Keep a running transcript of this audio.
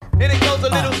And it goes a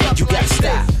little something You gotta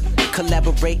like stop,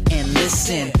 collaborate and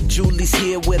listen. Julie's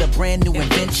here with a brand new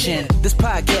invention. This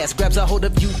podcast grabs a hold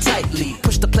of you tightly.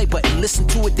 Push the play button, listen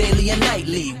to it daily and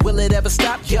nightly. Will it ever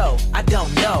stop? Yo, I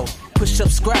don't know. Push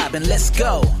subscribe and let's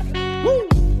go. Woo!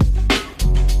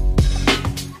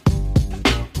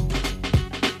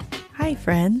 Hi,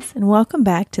 friends, and welcome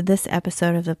back to this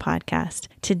episode of the podcast.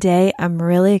 Today, I'm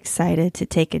really excited to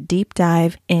take a deep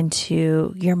dive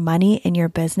into your money and your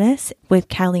business with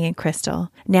Callie and Krystal.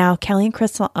 Now, Callie and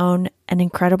Krystal own an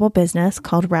incredible business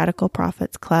called Radical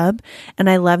Profits Club, and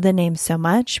I love the name so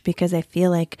much because I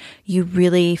feel like you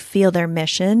really feel their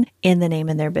mission in the name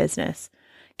of their business.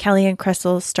 Callie and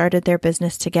Krystal started their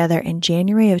business together in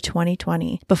January of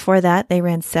 2020. Before that, they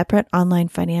ran separate online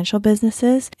financial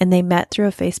businesses, and they met through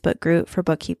a Facebook group for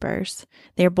bookkeepers.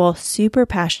 They are both super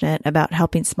passionate about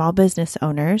helping small business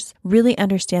owners really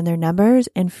understand their numbers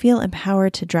and feel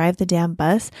empowered to drive the damn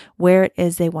bus where it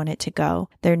is they want it to go.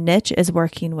 Their niche is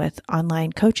working with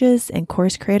online coaches and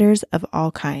course creators of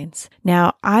all kinds.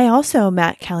 Now, I also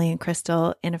met Callie and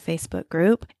Krystal in a Facebook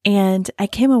group, and I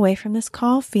came away from this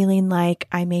call feeling like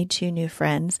I made two new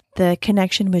friends. The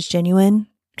connection was genuine,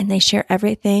 and they share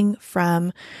everything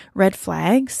from red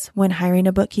flags when hiring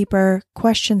a bookkeeper,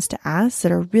 questions to ask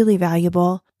that are really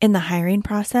valuable in the hiring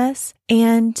process,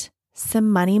 and some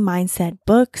money mindset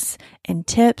books and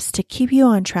tips to keep you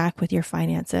on track with your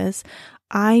finances.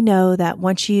 I know that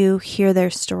once you hear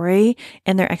their story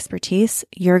and their expertise,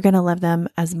 you're going to love them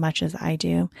as much as I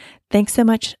do. Thanks so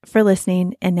much for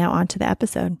listening, and now on to the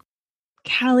episode.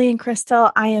 Callie and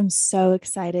Krystal, I am so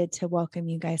excited to welcome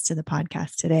you guys to the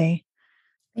podcast today.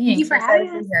 Thank you for having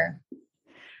us here.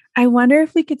 I wonder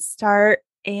if we could start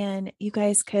and you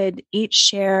guys could each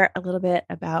share a little bit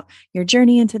about your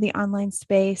journey into the online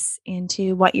space,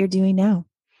 into what you're doing now.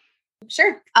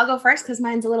 Sure. I'll go first because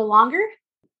mine's a little longer.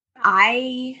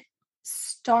 I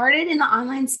started in the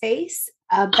online space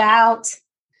about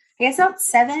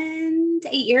 7 to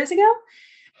 8 years ago.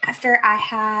 After I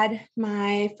had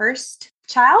my first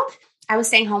child, I was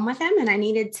staying home with him and I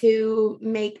needed to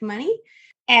make money.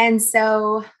 And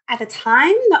so at the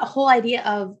time, the whole idea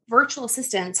of virtual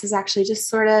assistants was actually just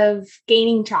sort of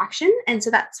gaining traction. And so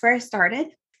that's where I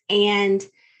started. And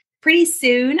pretty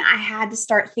soon I had to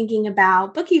start thinking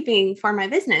about bookkeeping for my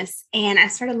business. And I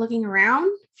started looking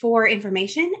around for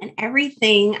information, and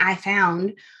everything I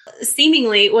found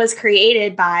seemingly was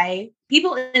created by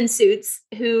people in suits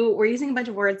who were using a bunch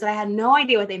of words that I had no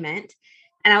idea what they meant.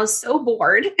 And I was so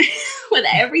bored with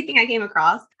everything I came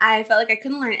across. I felt like I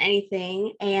couldn't learn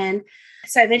anything. And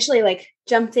so I eventually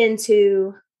jumped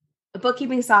into a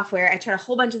bookkeeping software. I tried a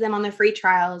whole bunch of them on their free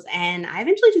trials. And I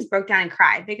eventually just broke down and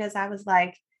cried because I was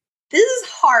like, this is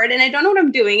hard and I don't know what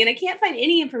I'm doing and I can't find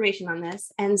any information on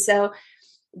this. And so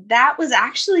that was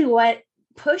actually what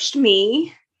pushed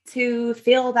me to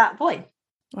fill that void.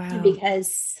 Wow.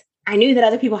 Because I knew that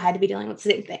other people had to be dealing with the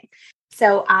same thing.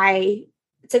 So I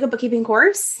took a bookkeeping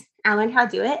course. I learned how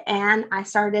to do it. And I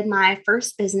started my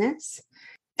first business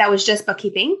that was just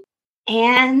bookkeeping.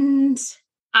 And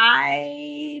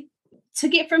I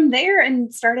took it from there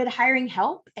and started hiring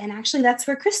help. And actually, that's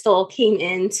where Krystal came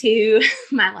into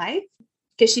my life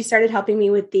because she started helping me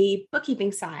with the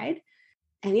bookkeeping side.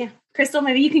 And yeah, Krystal,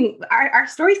 maybe you can, our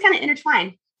stories kind of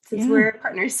intertwine since we're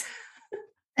partners.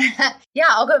 Yeah,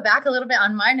 I'll go back a little bit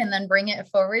on mine and then bring it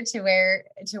forward to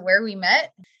where we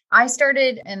met. I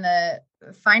started in the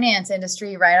finance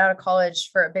industry right out of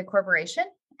college for a big corporation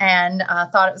and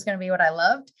thought it was going to be what I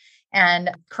loved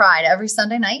and cried every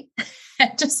Sunday night.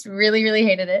 Just really, really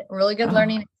hated it. Really good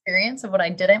learning experience of what I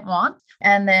didn't want.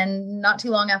 And then not too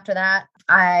long after that,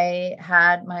 I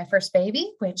had my first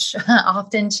baby, which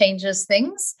often changes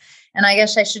things. And I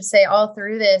guess I should say all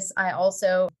through this, I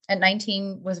also at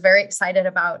 19 was very excited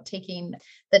about taking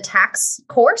the tax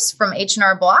course from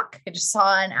H&R Block. I just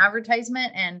saw an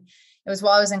advertisement and it was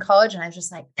while I was in college and I was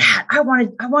just like, that I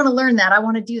want to learn that. I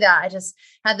want to do that. I just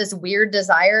had this weird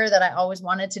desire that I always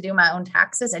wanted to do my own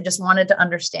taxes. I just wanted to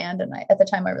understand. And at the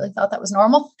time I really thought that was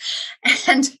normal.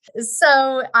 And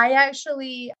so I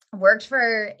actually worked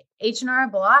for H&R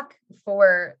Block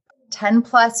for 10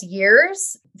 plus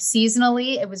years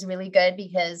seasonally. It was really good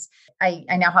because I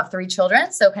now have 3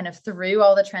 children. So kind of through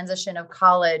all the transition of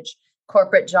college,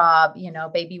 corporate job,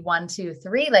 baby 1, 2,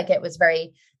 3, it was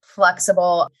very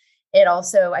flexible. It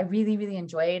also, I really, really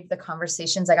enjoyed the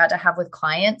conversations I got to have with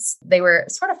clients. They were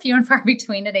sort of few and far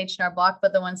between at H&R Block,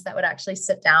 but the ones that would actually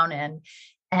sit down and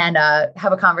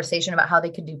have a conversation about how they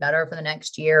could do better for the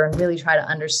next year and really try to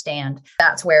understand.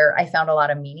 That's where I found a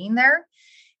lot of meaning there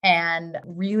and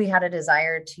really had a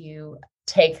desire to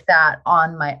take that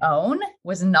on my own.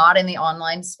 Was not in the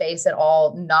online space at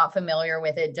all, not familiar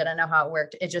with it, didn't know how it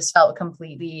worked. It just felt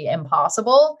completely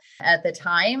impossible at the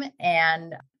time.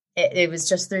 And it was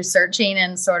just through searching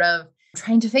and sort of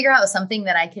trying to figure out something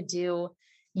that I could do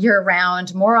year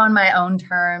round, more on my own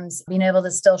terms, being able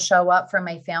to still show up for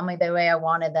my family the way I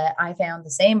wanted, that I found the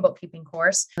same bookkeeping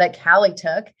course that Callie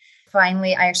took.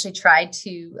 Finally, I actually tried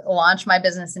to launch my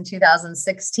business in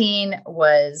 2016,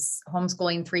 was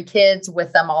homeschooling 3 kids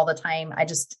with them all the time. I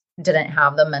just didn't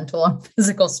have the mental and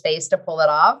physical space to pull it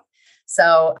off.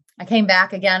 So I came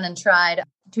back again and tried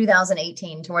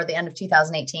 2018, toward the end of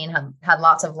 2018, had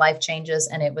lots of life changes,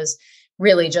 and it was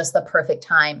really just the perfect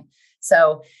time.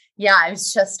 So yeah, I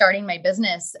was just starting my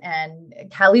business, and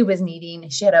Callie was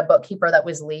she had a bookkeeper that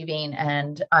was leaving.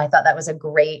 And I thought that was a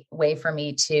great way for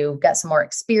me to get some more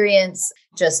experience.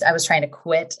 I was trying to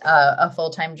quit a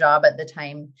full-time job at the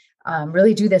time,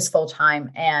 really do this full time.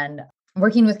 And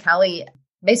working with Callie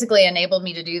basically enabled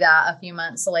me to do that. A few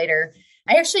months later,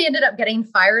 I actually ended up getting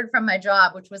fired from my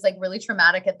job, which was like really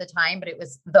traumatic at the time, but it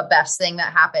was the best thing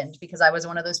that happened, because I was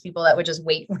one of those people that would just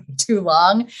wait way too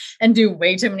long and do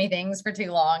way too many things for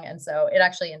too long. And so it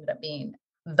actually ended up being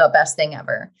the best thing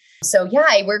ever. So yeah,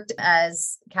 I worked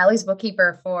as Callie's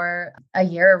bookkeeper for a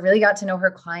year, really got to know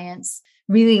her clients,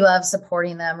 really loved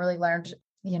supporting them, really learned,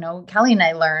 Callie and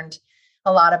I learned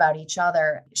a lot about each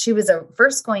other. She was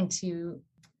first going to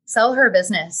sell her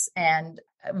business, and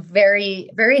very,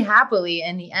 very happily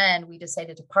in the end, we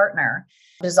decided to partner,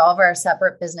 dissolve our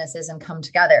separate businesses and come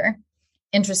together.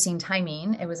 Interesting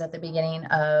timing. It was at the beginning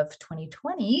of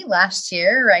 2020, last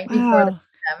year, right before the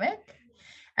pandemic.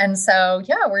 And so,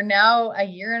 yeah, we're now a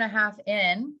year and a half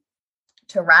in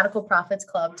to Radical Profits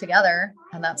Club together.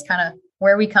 And that's kind of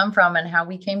where we come from and how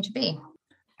we came to be.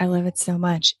 I love it so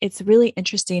much. It's really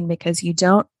interesting because you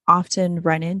don't often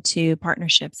run into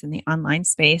partnerships in the online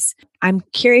space. I'm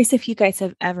curious if you guys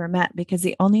have ever met, because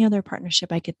the only other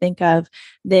partnership I could think of,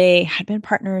 they had been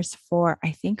partners for,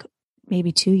 I think,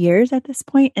 maybe 2 years at this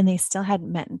point, and they still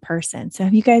hadn't met in person. So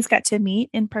have you guys got to meet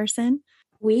in person?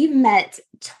 We've met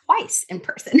twice in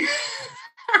person.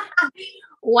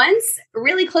 Once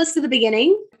really close to the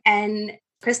beginning, and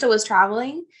Krystal was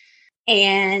traveling,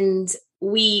 and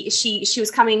she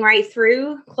was coming right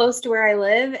through close to where I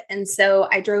live. And so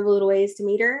I drove a little ways to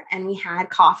meet her, and we had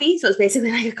coffee. So it was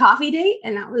basically like a coffee date.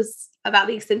 And that was about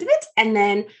the extent of it. And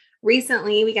then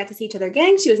recently we got to see each other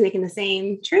again. She was making the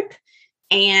same trip.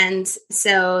 And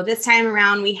so this time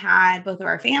around we had both of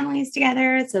our families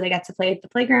together. So they got to play at the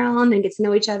playground and get to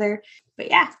know each other.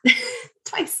 But yeah,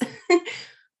 twice.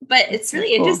 But it's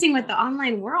really interesting with the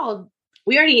online world.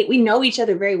 We know each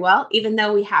other very well, even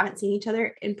though we haven't seen each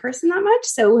other in person that much.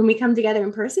 So when we come together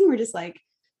in person, we're just like,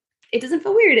 it doesn't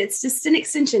feel weird. It's just an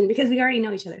extension because we already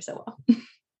know each other so well.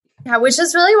 Yeah, which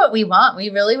is really what we want. We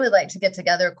really would like to get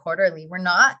together quarterly. We're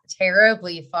not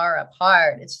terribly far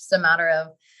apart. It's just a matter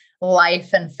of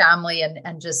life and family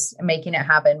and just making it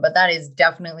happen. But that is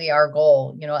definitely our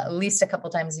goal, at least a couple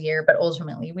times a year. But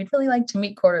ultimately, we'd really like to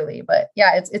meet quarterly. But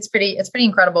yeah, it's pretty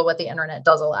incredible what the internet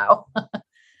does allow.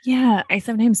 Yeah, I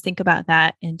sometimes think about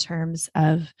that in terms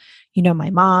of, my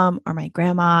mom or my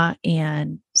grandma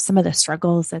and some of the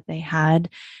struggles that they had.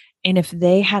 And if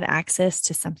they had access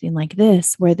to something like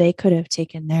this, where they could have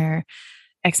taken their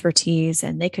expertise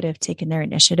and they could have taken their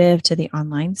initiative to the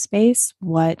online space,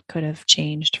 what could have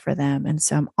changed for them? And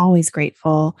so I'm always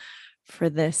grateful for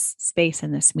this space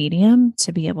and this medium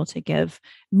to be able to give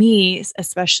me,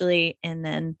 especially, and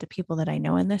then the people that I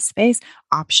know in this space,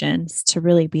 options to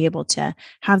really be able to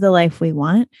have the life we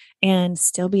want and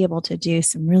still be able to do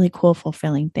some really cool,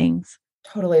 fulfilling things.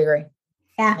 Totally agree.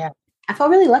 Yeah. I feel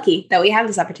really lucky that we have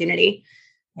this opportunity.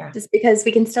 Yeah. Just because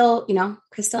we can still,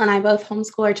 Krystal and I both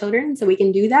homeschool our children, so we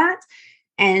can do that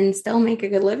and still make a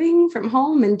good living from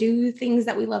home and do things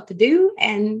that we love to do.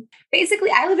 And basically,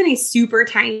 I live in a super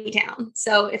tiny town.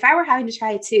 So if I were having to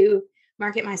try to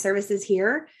market my services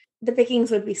here, the pickings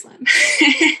would be slim.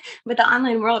 But the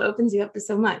online world opens you up to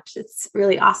so much. It's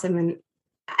really awesome. And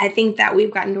I think that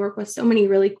we've gotten to work with so many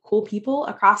really cool people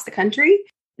across the country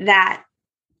that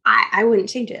I wouldn't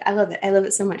change it. I love it. I love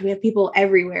it so much. We have people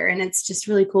everywhere, and it's just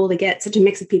really cool to get such a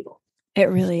mix of people. It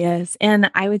really is.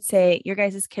 And I would say your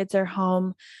guys' kids are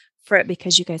home for it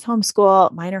because you guys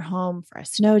homeschool. Mine are home for a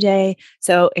snow day.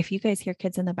 So if you guys hear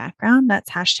kids in the background,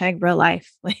 that's #real life.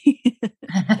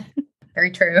 Very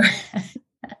true.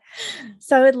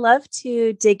 So I would love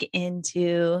to dig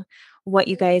into what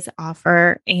you guys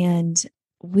offer. And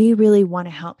we really want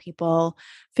to help people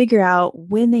figure out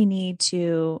when they need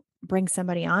to bring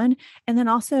somebody on. And then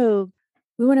also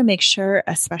we want to make sure,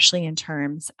 especially in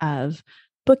terms of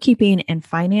bookkeeping and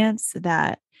finance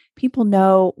that people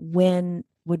know when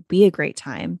would be a great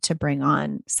time to bring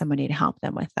on somebody to help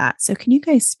them with that. So can you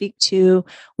guys speak to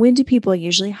when do people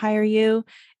usually hire you?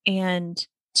 And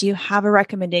do you have a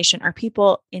recommendation? Are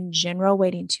people in general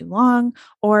waiting too long,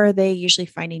 or are they usually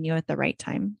finding you at the right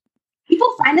time? People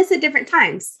find us at different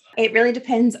times. It really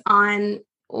depends on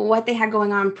what they had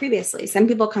going on previously. Some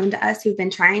people come to us who've been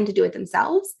trying to do it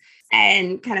themselves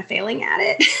and kind of failing at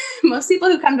it. Most people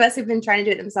who come to us who've been trying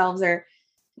to do it themselves are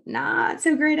not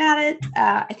so great at it.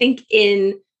 I think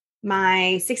in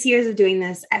my 6 years of doing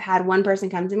this, I've had one person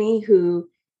come to me who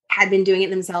had been doing it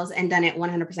themselves and done it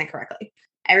 100% correctly.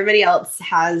 Everybody else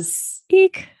has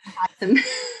had some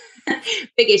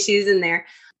big issues in there.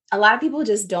 A lot of people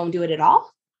just don't do it at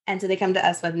all. And so they come to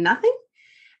us with nothing.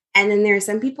 And then there are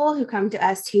some people who come to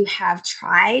us who have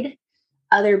tried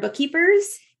other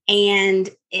bookkeepers, and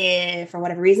if for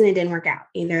whatever reason it didn't work out.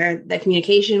 Either the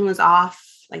communication was off,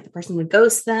 like the person would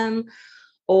ghost them,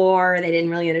 or they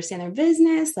didn't really understand their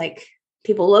business, like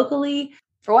people locally.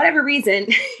 For whatever reason,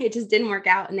 it just didn't work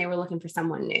out and they were looking for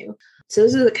someone new. So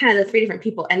those are kind of the three different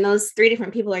people. And those three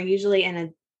different people are usually in a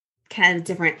kind of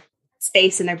different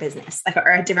space in their business, like,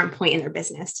 or a different point in their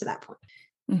business to that point.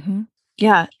 Mm-hmm.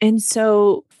 Yeah. And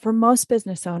so for most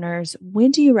business owners,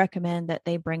 when do you recommend that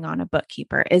they bring on a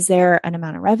bookkeeper? Is there an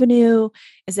amount of revenue?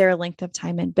 Is there a length of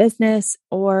time in business?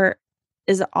 Or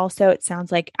is it also, it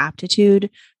sounds like aptitude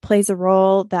plays a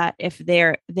role, that if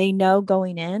they know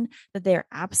going in that they're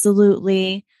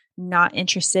absolutely not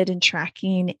interested in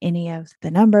tracking any of the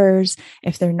numbers,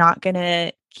 if they're not going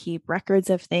to keep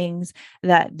records of things,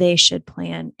 that they should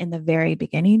plan in the very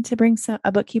beginning to bring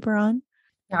a bookkeeper on?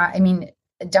 Yeah, I mean,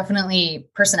 definitely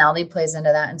personality plays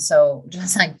into that. And so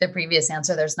just like the previous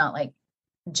answer, there's not like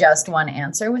just one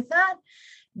answer with that,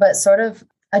 but sort of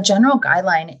a general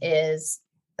guideline is,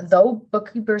 though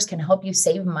bookkeepers can help you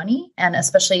save money, and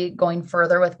especially going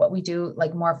further with what we do,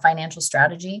 like more financial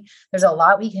strategy, there's a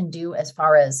lot we can do as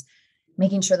far as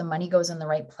making sure the money goes in the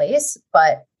right place.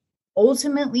 But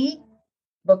ultimately,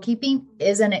 bookkeeping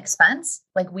is an expense.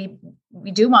 Like we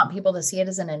do want people to see it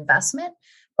as an investment.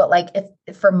 But like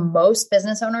if for most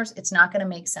business owners, it's not going to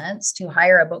make sense to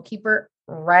hire a bookkeeper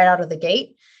right out of the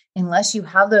gate unless you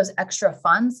have those extra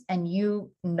funds and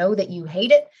you know that you hate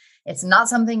it. It's not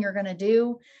something you're going to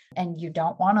do and you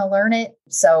don't want to learn it.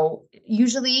 So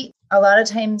usually a lot of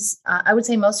times, I would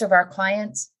say most of our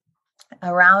clients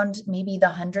around maybe the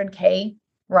 100K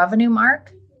revenue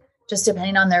mark, just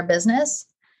depending on their business.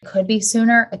 It could be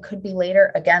sooner, it could be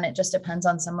later. Again, it just depends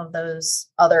on some of those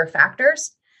other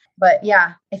factors. But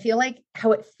yeah, I feel like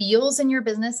how it feels in your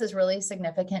business is really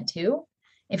significant too.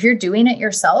 If you're doing it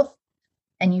yourself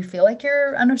and you feel like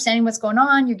you're understanding what's going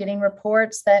on, you're getting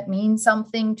reports that mean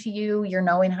something to you, you're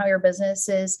knowing how your business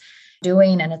is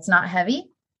doing and it's not heavy,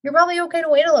 you're probably okay to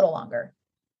wait a little longer.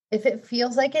 If it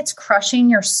feels like it's crushing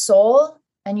your soul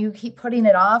and you keep putting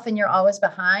it off and you're always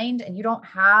behind and you don't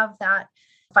have that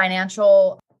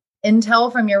financial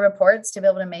intel from your reports to be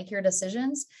able to make your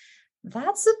decisions,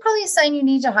 that's probably a sign you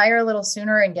need to hire a little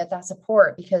sooner and get that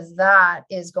support, because that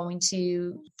is going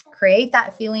to create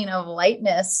that feeling of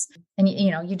lightness, and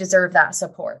you deserve that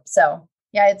support. So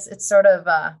yeah, it's sort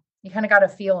of you kind of got to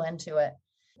feel into it.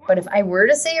 But if I were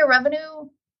to say a revenue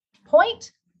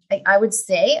point, I would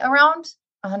say around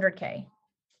 100K.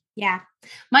 Yeah,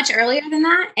 much earlier than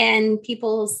that, and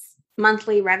people's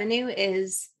monthly revenue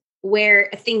is where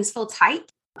things feel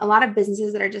tight. A lot of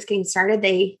businesses that are just getting started,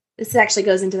 this actually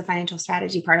goes into the financial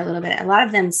strategy part a little bit. A lot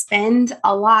of them spend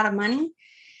a lot of money.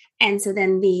 And so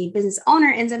then the business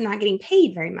owner ends up not getting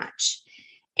paid very much.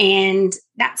 And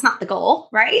that's not the goal,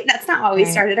 right? That's not why we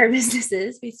started our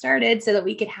businesses. We started so that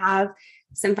we could have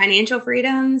some financial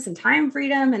freedom, some time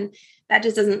freedom. And that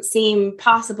just doesn't seem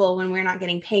possible when we're not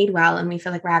getting paid well and we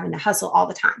feel like we're having to hustle all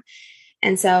the time.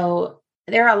 And so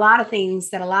there are a lot of things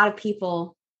that a lot of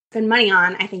people spend money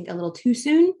on, I think, a little too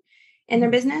soon in their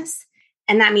business.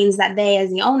 And that means that they, as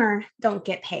the owner, don't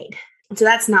get paid. And so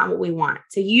that's not what we want.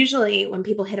 So usually when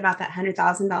people hit about that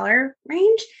 $100,000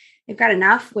 range, they've got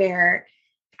enough where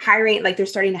hiring, like they're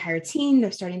starting to hire a team,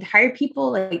 they're starting to hire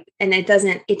people, and it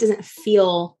doesn't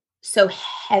feel so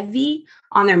heavy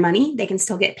on their money. They can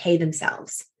still get paid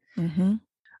themselves. Mm-hmm.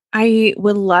 I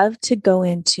would love to go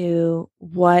into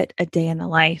what a day in the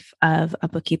life of a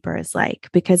bookkeeper is like,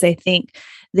 because I think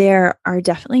there are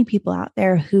definitely people out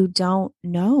there who don't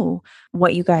know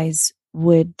what you guys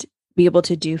would be able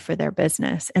to do for their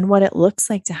business and what it looks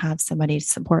like to have somebody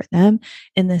support them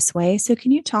in this way. So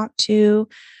can you talk to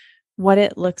what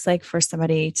it looks like for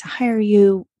somebody to hire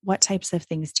you? What types of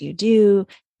things do you do?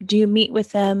 Do you meet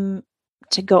with them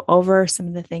to go over some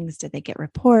of the things? Did they get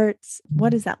reports?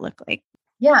 What does that look like?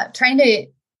 Yeah, trying to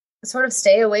sort of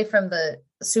stay away from the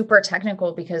super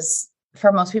technical, because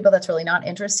for most people, that's really not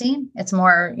interesting. It's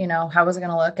more, how is it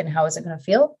going to look and how is it going to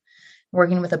feel?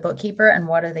 Working with a bookkeeper and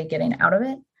what are they getting out of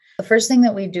it? The first thing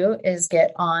that we do is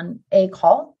get on a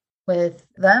call with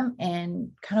them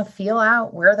and kind of feel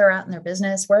out where they're at in their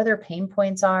business, where their pain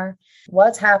points are,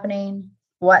 what's happening,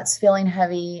 what's feeling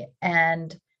heavy,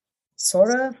 and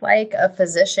sort of like a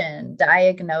physician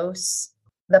diagnose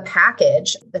the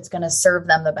package that's going to serve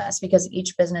them the best, because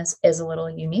each business is a little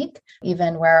unique,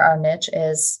 even where our niche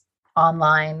is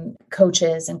online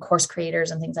coaches and course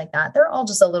creators and things like that. They're all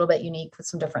just a little bit unique with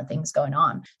some different things going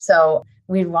on. So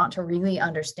we want to really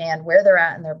understand where they're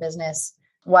at in their business,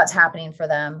 what's happening for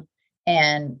them,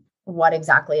 and what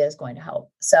exactly is going to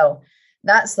help. So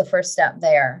that's the first step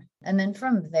there. And then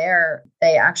from there,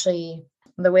 they actually,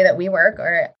 the way that we work,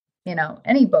 or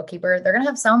any bookkeeper, they're going to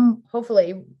have some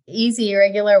hopefully easy,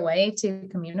 regular way to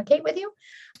communicate with you.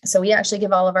 So we actually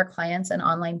give all of our clients an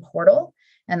online portal,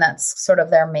 and that's sort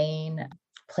of their main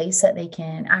place that they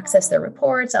can access their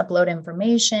reports, upload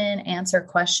information, answer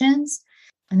questions.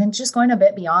 And then just going a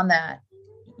bit beyond that,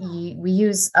 we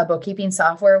use a bookkeeping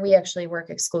software. We actually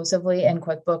work exclusively in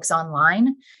QuickBooks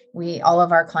Online. All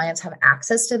of our clients have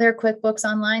access to their QuickBooks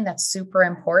Online. That's super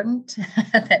important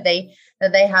that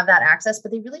they have that access,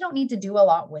 but they really don't need to do a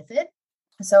lot with it.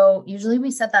 So usually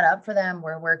we set that up for them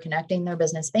where we're connecting their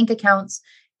business bank accounts,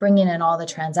 bringing in all the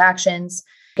transactions,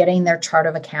 getting their chart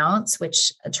of accounts,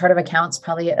 which a chart of accounts,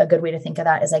 probably a good way to think of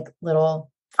that is like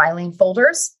little filing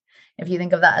folders. If you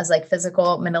think of that as like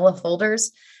physical manila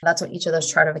folders, that's what each of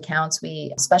those chart of accounts,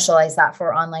 we specialize that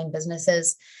for online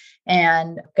businesses,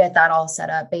 and get that all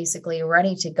set up, basically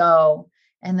ready to go.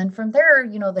 And then from there,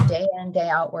 the day in, day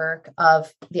out work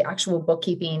of the actual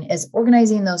bookkeeping is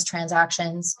organizing those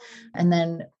transactions. And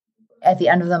then at the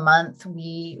end of the month,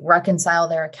 we reconcile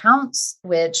their accounts,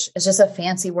 which is just a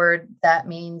fancy word that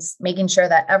means making sure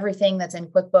that everything that's in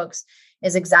QuickBooks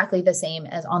is exactly the same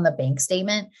as on the bank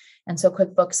statement. And so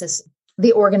QuickBooks is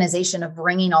the organization of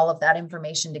bringing all of that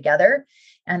information together.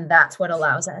 And that's what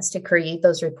allows us to create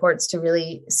those reports to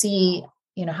really see,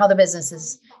 how the business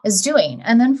is doing.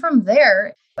 And then from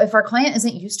there, if our client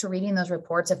isn't used to reading those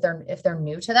reports, if they're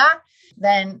new to that,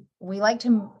 then we like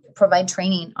to provide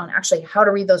training on actually how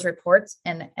to read those reports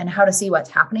and how to see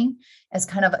what's happening as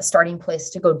kind of a starting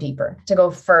place to go deeper, to go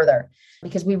further,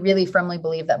 because we really firmly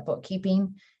believe that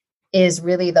bookkeeping is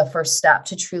really the first step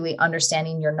to truly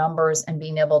understanding your numbers and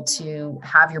being able to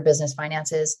have your business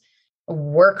finances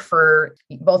work for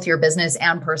both your business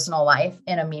and personal life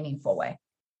in a meaningful way.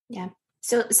 Yeah.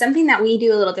 So something that we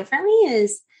do a little differently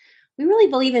is we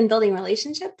really believe in building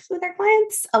relationships with our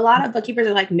clients. A lot of bookkeepers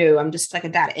are like, no, I'm just like a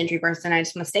data entry person. I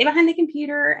just want to stay behind the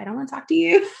computer. I don't want to talk to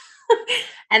you.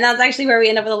 And that's actually where we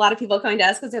end up with a lot of people coming to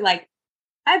us because they're like,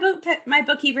 my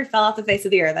bookkeeper fell off the face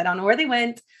of the earth. I don't know where they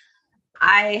went.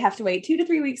 I have to wait 2 to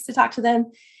 3 weeks to talk to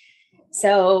them.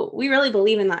 So we really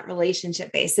believe in that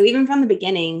relationship base. So even from the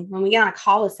beginning, when we get on a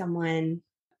call with someone,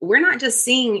 we're not just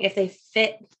seeing if they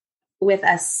fit with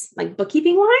us like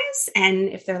bookkeeping wise. And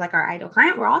if they're like our ideal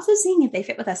client, we're also seeing if they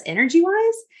fit with us energy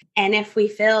wise. And if we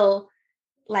feel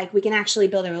like we can actually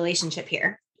build a relationship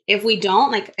here. If we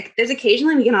don't, like there's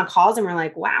occasionally we get on calls and we're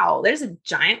like, wow, there's a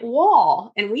giant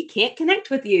wall and we can't connect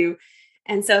with you.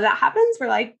 And so that happens. We're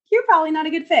like, you're probably not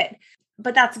a good fit.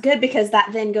 But that's good because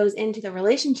that then goes into the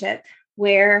relationship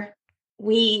where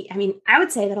I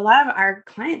would say that a lot of our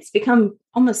clients become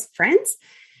almost friends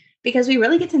because we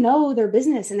really get to know their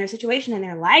business and their situation and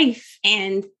their life,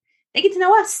 and they get to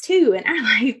know us too in our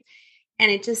life.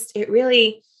 And it's just a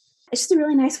really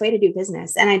nice way to do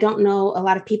business. And I don't know a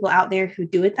lot of people out there who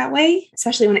do it that way,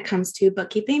 especially when it comes to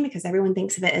bookkeeping, because everyone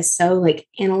thinks of it as so like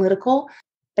analytical,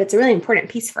 but it's a really important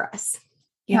piece for us.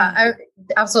 Yeah,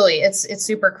 absolutely. It's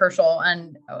super crucial.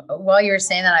 And while you were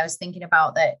saying that, I was thinking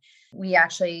about that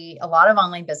a lot of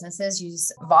online businesses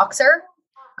use Voxer.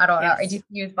 I don't know. Do you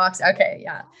use Voxer? Okay.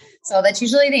 Yeah. So that's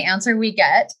usually the answer we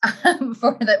get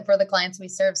for the clients we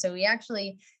serve. So we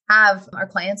actually have our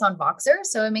clients on Voxer.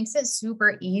 So it makes it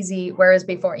super easy. Whereas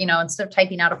before, instead of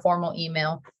typing out a formal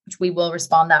email, which we will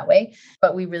respond that way,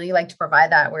 but we really like to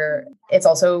provide that where it's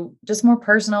also just more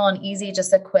personal and easy,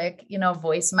 just a quick,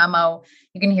 voice memo.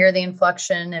 You can hear the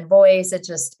inflection and voice. It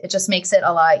just makes it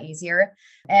a lot easier,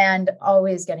 and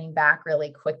always getting back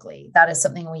really quickly. That is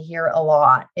something we hear a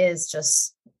lot, is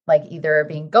just like either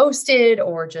being ghosted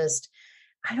or just,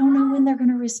 I don't know when they're going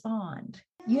to respond.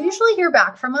 You usually hear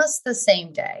back from us the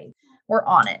same day. we're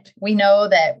on it. We know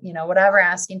that, whatever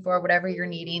asking for, whatever you're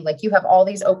needing, like you have all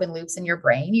these open loops in your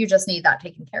brain. You just need that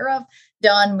taken care of,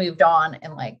 done, moved on.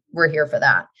 And like, we're here for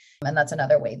that. And that's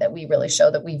another way that we really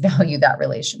show that we value that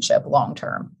relationship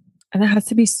long-term. And that has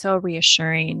to be so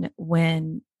reassuring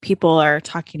when people are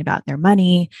talking about their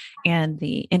money and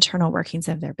the internal workings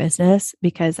of their business,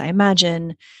 because I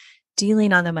imagine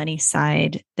dealing on the money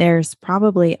side, there's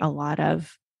probably a lot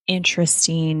of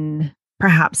interesting,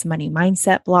 perhaps money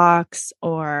mindset blocks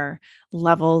or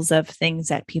levels of things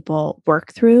that people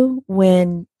work through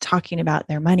when talking about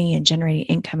their money and generating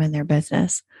income in their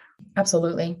business.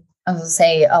 Absolutely. I was going to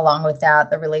say, along with that,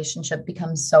 the relationship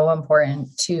becomes so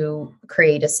important to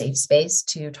create a safe space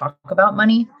to talk about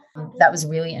money. That was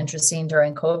really interesting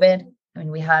during COVID. I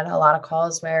mean, we had a lot of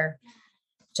calls where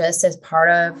just as part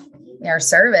of our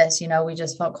service, we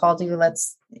just felt called to,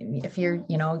 if you're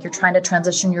trying to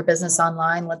transition your business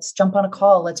online, let's jump on a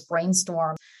call, let's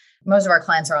brainstorm. Most of our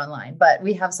clients are online, but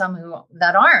we have some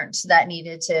that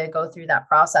needed to go through that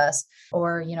process,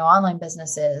 or, online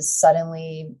businesses,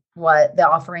 suddenly the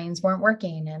offerings weren't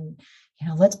working, and,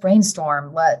 let's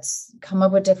brainstorm, let's come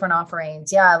up with different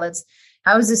offerings. Yeah.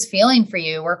 How is this feeling for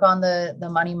you? Work on the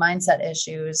money mindset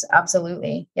issues.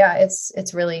 Absolutely. Yeah.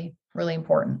 It's really, really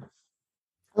important.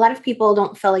 A lot of people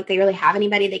don't feel like they really have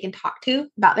anybody they can talk to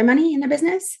about their money in their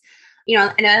business.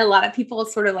 I know a lot of people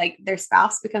sort of like their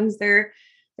spouse becomes their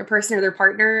person or their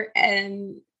partner.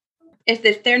 And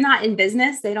if they're not in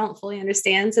business, they don't fully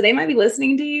understand. So they might be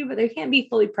listening to you, but they can't be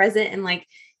fully present and like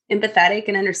empathetic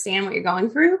and understand what you're going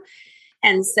through.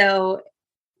 And so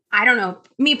I don't know,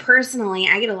 me personally,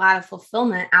 I get a lot of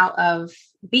fulfillment out of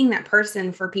being that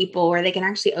person for people where they can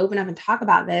actually open up and talk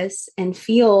about this and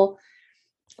feel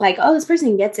like, oh, this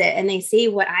person gets it. And they see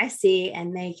what I see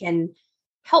and they can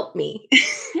help me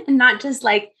and not just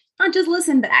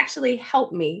listen, but actually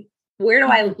help me. Where do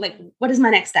I what is my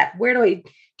next step? Where do I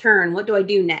turn? What do I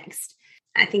do next?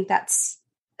 I think that's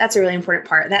a really important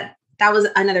part. That was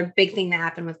another big thing that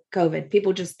happened with COVID.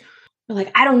 People just were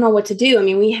like, I don't know what to do. I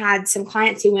mean, we had some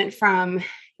clients who went from,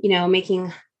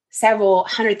 making several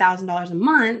 $100,000 a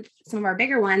month, some of our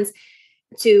bigger ones,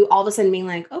 to all of a sudden being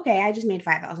like, okay, I just made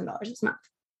 $5,000 this month.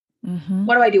 Mm-hmm.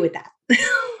 What do I do with that?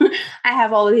 I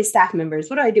have all of these staff members.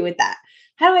 What do I do with that?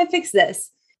 How do I fix this?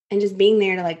 And just being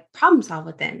there to like problem solve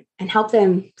with them and help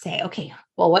them say, okay,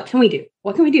 well, what can we do?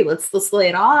 What can we do? Let's lay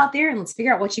it all out there and let's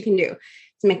figure out what you can do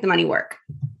to make the money work.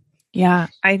 Yeah.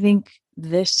 I think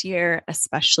this year,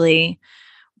 especially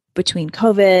between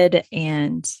COVID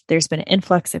and there's been an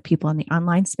influx of people in the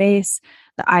online space,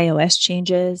 the iOS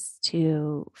changes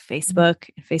to Facebook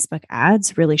and Facebook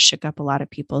ads really shook up a lot of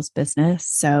people's business.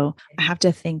 So I have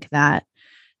to think that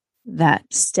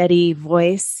steady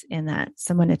voice and that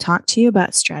someone to talk to you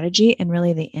about strategy and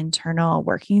really the internal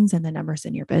workings and the numbers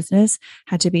in your business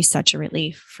had to be such a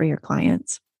relief for your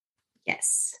clients.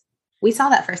 Yes. We saw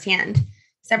that firsthand.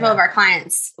 Several of our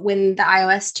clients, when the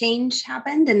iOS change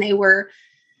happened and they were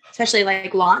especially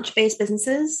like launch-based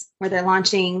businesses where they're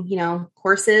launching,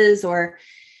 courses or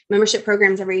membership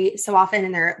programs every so often.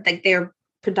 And their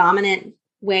predominant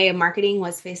way of marketing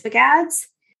was Facebook ads.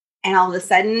 And all of a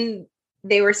sudden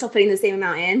they were still putting the same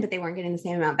amount in, but they weren't getting the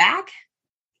same amount back.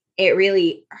 It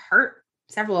really hurt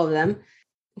several of them.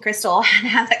 Krystal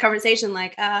had that conversation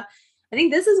like, I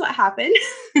think this is what happened.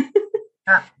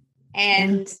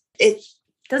 And it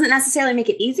doesn't necessarily make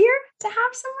it easier to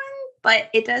have someone, but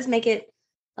it does make it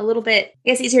a little bit, I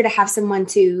guess, easier to have someone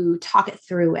to talk it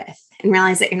through with and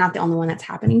realize that you're not the only one that's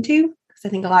happening to. Because I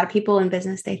think a lot of people in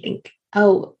business, they think,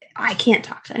 oh, I can't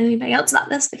talk to anybody else about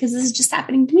this because this is just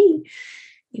happening to me,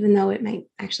 even though it might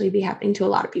actually be happening to a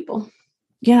lot of people.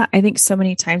 Yeah, I think so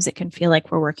many times it can feel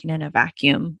like we're working in a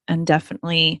vacuum, and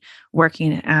definitely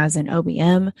working as an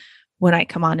OBM. When I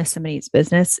come on to somebody's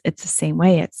business, it's the same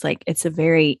way. It's like, it's a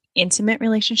very intimate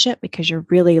relationship because you're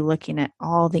really looking at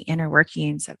all the inner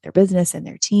workings of their business and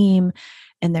their team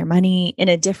and their money in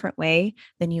a different way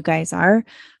than you guys are.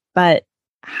 But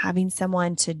having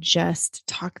someone to just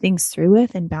talk things through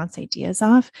with and bounce ideas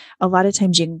off, a lot of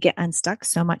times you can get unstuck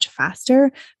so much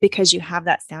faster because you have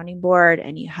that sounding board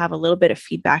and you have a little bit of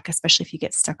feedback, especially if you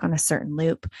get stuck on a certain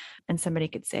loop and somebody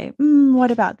could say, what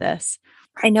about this?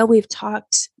 I know we've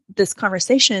talked, this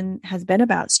conversation has been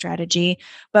about strategy,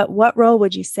 but what role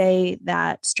would you say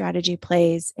that strategy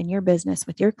plays in your business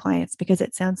with your clients? Because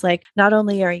it sounds like not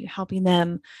only are you helping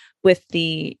them with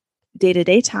the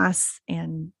day-to-day tasks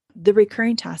and the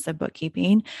recurring tasks of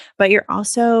bookkeeping, but you're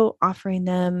also offering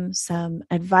them some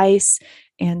advice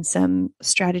and some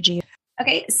strategy.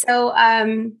 Okay. So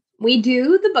we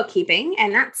do the bookkeeping,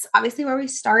 and that's obviously where we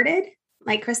started.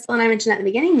 Like Krystal and I mentioned at the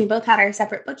beginning, we both had our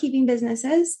separate bookkeeping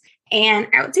businesses. And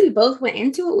I would say we both went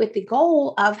into it with the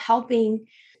goal of helping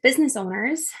business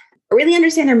owners really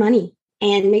understand their money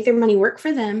and make their money work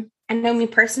for them. I know me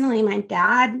personally, my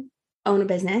dad owned a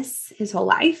business his whole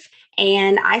life,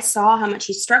 and I saw how much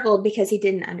he struggled because he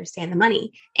didn't understand the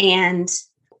money. And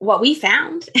what we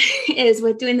found is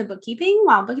with doing the bookkeeping,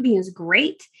 while bookkeeping is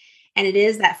great, and it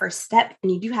is that first step,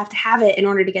 and you do have to have it in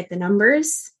order to get the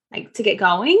numbers, like to get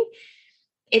going,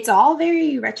 it's all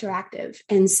very retroactive.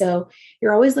 And so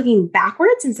you're always looking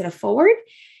backwards instead of forward.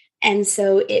 And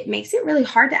so it makes it really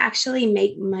hard to actually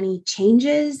make money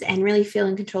changes and really feel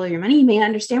in control of your money. You may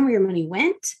understand where your money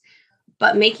went,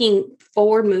 but making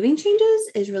forward moving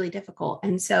changes is really difficult.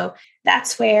 And so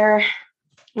that's where,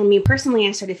 I mean, personally,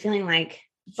 I started feeling like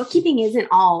bookkeeping isn't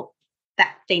all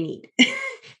that they need.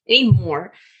 They need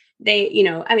more. They,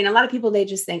 I mean, a lot of people, they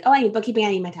just think, oh, I need bookkeeping,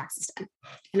 I need my taxes done.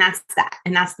 And that's that.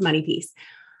 And that's the money piece.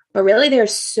 But really,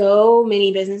 there's so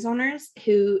many business owners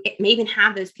who may even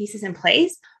have those pieces in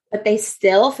place, but they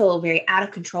still feel very out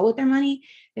of control with their money.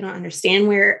 They don't understand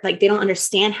they don't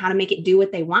understand how to make it do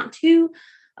what they want to.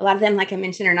 A lot of them, like I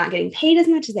mentioned, are not getting paid as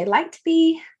much as they'd like to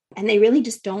be. And they really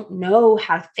just don't know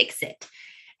how to fix it.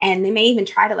 And they may even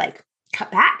try to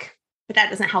cut back, but that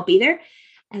doesn't help either.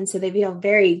 And so they feel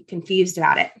very confused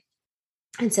about it.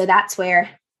 And so that's where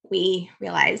we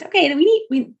realized, okay,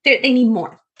 they need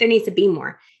more. There needs to be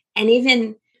more. And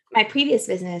even my previous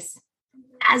business,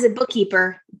 as a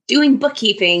bookkeeper, doing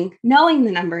bookkeeping, knowing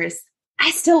the numbers,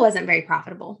 I still wasn't very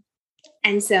profitable.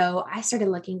 And so I started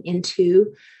looking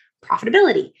into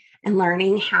profitability and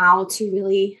learning how to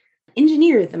really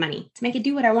engineer the money to make it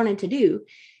do what I wanted to do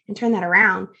and turn that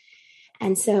around.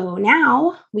 And so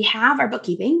now we have our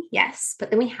bookkeeping, yes, but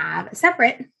then we have a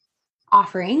separate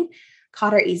offering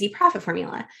called our Easy Profit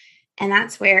Formula. And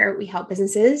that's where we help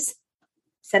businesses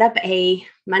set up a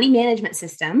money management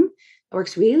system that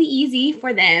works really easy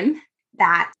for them.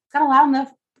 That's got a lot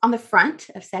on the front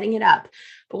of setting it up.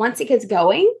 But once it gets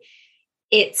going,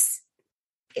 it's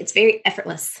very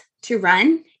effortless to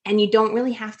run. And you don't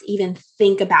really have to even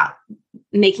think about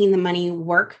making the money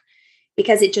work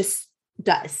because it just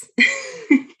does.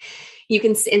 You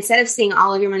can, instead of seeing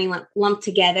all of your money lumped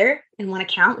together in one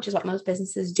account, which is what most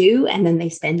businesses do, and then they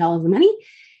spend all of the money,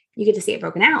 you get to see it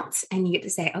broken out and you get to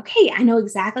say, okay, I know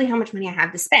exactly how much money I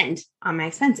have to spend on my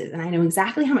expenses. And I know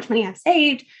exactly how much money I've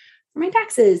saved for my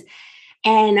taxes.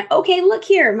 And okay, look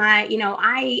here,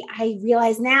 I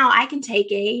realize now I can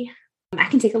take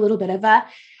a little bit of a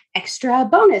extra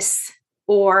bonus,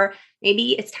 or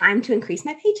maybe it's time to increase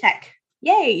my paycheck.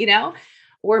 Yay,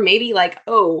 or maybe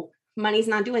money's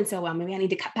not doing so well. Maybe I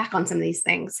need to cut back on some of these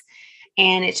things.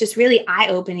 And it's just really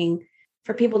eye-opening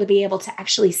for people to be able to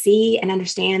actually see and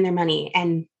understand their money.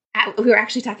 And we were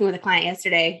actually talking with a client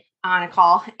yesterday on a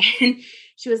call, and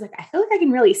she was like, I feel like I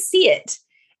can really see it.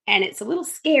 And it's a little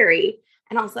scary.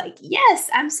 And I was like, yes,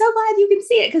 I'm so glad you can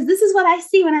see it, because this is what I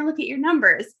see when I look at your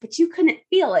numbers, but you couldn't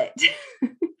feel it.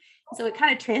 So it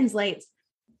kind of translates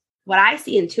what I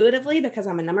see intuitively, because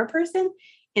I'm a number person,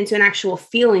 into an actual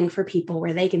feeling for people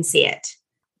where they can see it.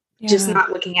 Yeah. Just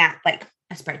not looking at a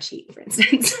spreadsheet, for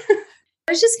instance.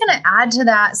 I was just going to add to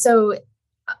that. So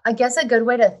I guess a good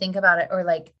way to think about it, or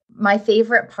my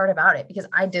favorite part about it, because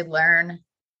I did learn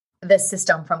this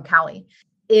system from Callie,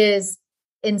 is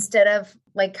instead of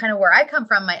kind of where I come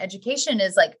from, my education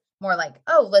is more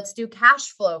oh, let's do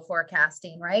cash flow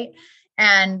forecasting. Right.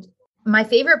 And my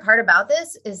favorite part about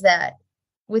this is that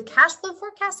with cash flow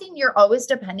forecasting, you're always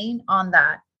depending on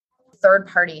that third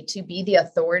party to be the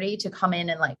authority to come in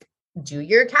and do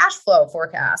your cash flow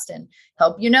forecast and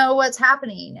help you know what's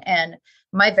happening. And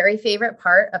my very favorite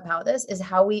part about this is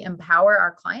how we empower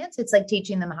our clients. It's like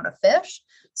teaching them how to fish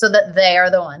so that they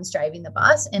are the ones driving the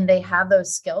bus and they have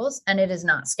those skills, and it is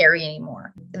not scary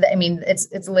anymore. I mean,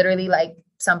 it's literally like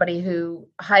somebody who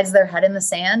hides their head in the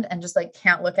sand and just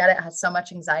can't look at it, has so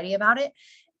much anxiety about it.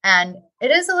 And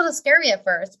it is a little scary at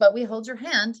first, but we hold your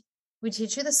hand, we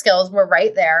teach you the skills, we're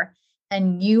right there,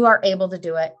 and you are able to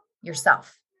do it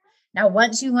yourself. Now,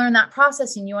 once you learn that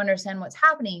process and you understand what's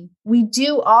happening, we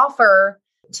do offer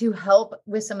to help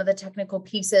with some of the technical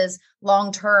pieces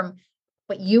long-term,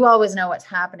 but you always know what's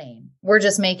happening. We're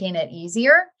just making it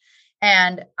easier.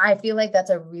 And I feel like that's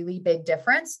a really big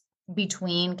difference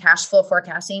between cash flow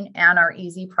forecasting and our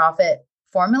Easy Profit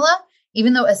formula,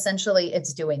 even though essentially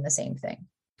it's doing the same thing.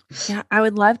 Yeah, I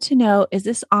would love to know, is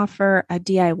this offer a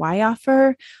DIY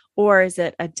offer, or is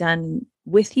it a done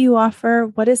with you offer?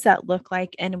 What does that look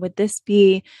like? And would this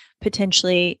be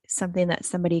potentially something that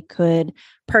somebody could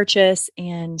purchase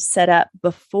and set up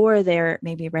before they're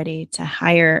maybe ready to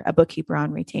hire a bookkeeper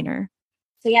on retainer?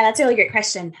 So yeah, that's a really great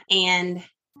question. And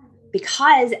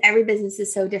because every business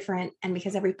is so different and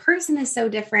because every person is so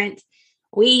different,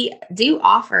 we do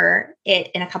offer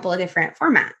it in a couple of different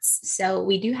formats. So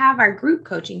we do have our group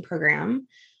coaching program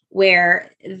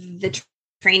where the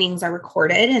trainings are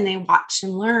recorded and they watch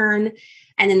and learn,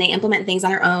 and then they implement things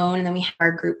on their own. And then we have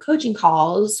our group coaching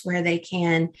calls where they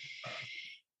can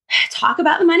talk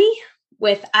about the money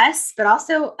with us, but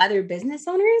also other business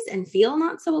owners, and feel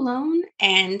not so alone,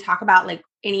 and talk about like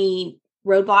any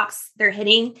roadblocks they're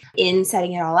hitting in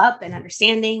setting it all up and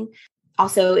understanding.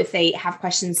 Also, if they have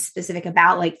questions specific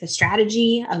about like the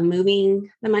strategy of moving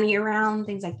the money around,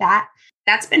 things like that,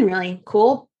 that's been really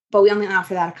cool. But we only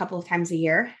offer that a couple of times a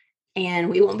year. And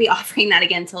we won't be offering that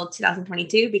again until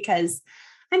 2022 because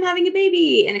I'm having a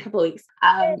baby in a couple of weeks.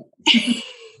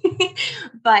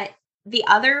 But the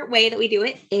other way that we do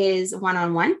it is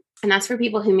one-on-one. And that's for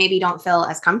people who maybe don't feel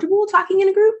as comfortable talking in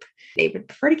a group. They would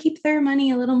prefer to keep their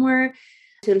money a little more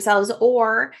to themselves,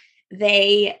 or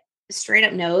they straight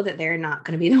up know that they're not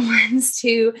going to be the ones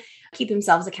to keep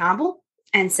themselves accountable.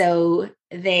 And so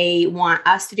they want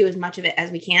us to do as much of it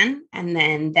as we can, and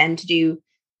then them to do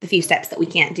the few steps that we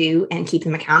can't do and keep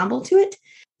them accountable to it.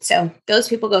 So those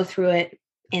people go through it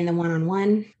in the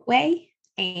one-on-one way.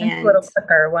 And it's a little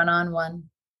quicker one-on-one.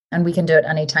 And we can do it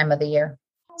any time of the year.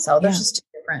 So there's just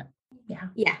two different. Yeah.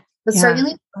 Yeah. But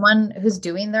certainly someone who's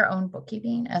doing their own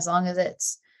bookkeeping, as long as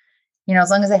it's, as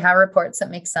long as they have reports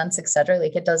that make sense, et cetera,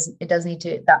 like it does need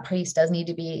to, that piece does need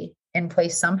to be in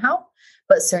place somehow,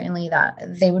 but certainly that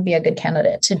they would be a good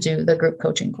candidate to do the group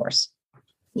coaching course.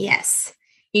 Yes.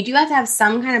 You do have to have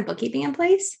some kind of bookkeeping in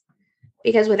place,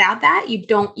 because without that,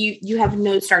 you have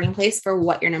no starting place for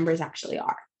what your numbers actually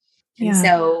are. And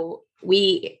so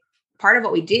part of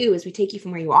what we do is we take you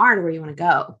from where you are to where you want to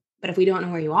go. But if we don't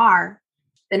know where you are,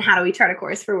 then how do we chart a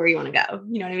course for where you want to go?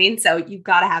 You know what I mean? So you've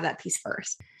got to have that piece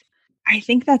first. I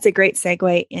think that's a great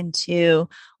segue into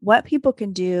what people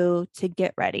can do to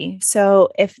get ready. So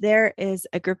if there is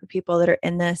a group of people that are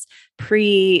in this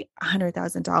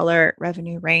pre-$100,000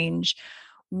 revenue range,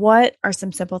 what are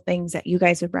some simple things that you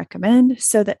guys would recommend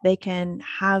so that they can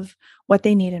have what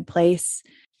they need in place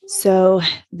so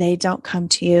they don't come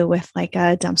to you with like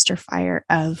a dumpster fire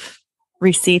of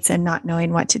receipts and not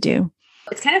knowing what to do?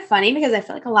 It's kind of funny because I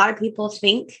feel like a lot of people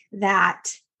think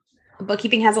that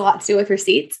bookkeeping has a lot to do with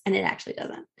receipts, and it actually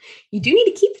doesn't. You do need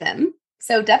to keep them.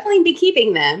 So definitely be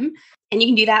keeping them. And you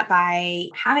can do that by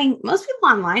most people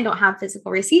online don't have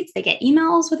physical receipts. They get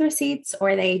emails with receipts,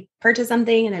 or they purchase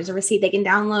something and there's a receipt they can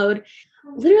download.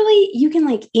 Literally, you can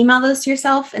like email those to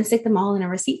yourself and stick them all in a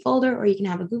receipt folder, or you can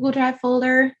have a Google Drive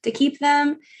folder to keep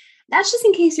them. That's just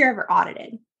in case you're ever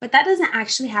audited. But that doesn't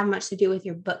actually have much to do with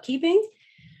your bookkeeping,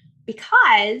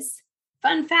 because,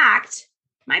 fun fact,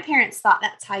 my parents thought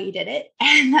that's how you did it.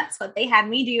 And that's what they had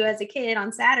me do as a kid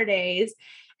on Saturdays.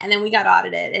 And then we got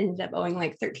audited and ended up owing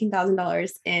like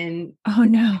 $13,000 in. Oh,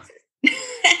 no.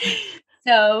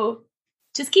 So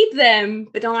just keep them,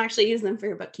 but don't actually use them for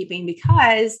your bookkeeping,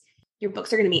 because your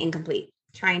books are going to be incomplete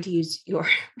trying to use your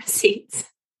receipts.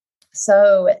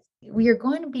 So we are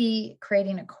going to be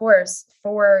creating a course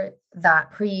for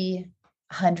that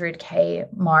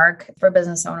pre-100K mark for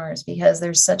business owners, because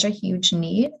there's such a huge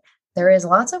need. There is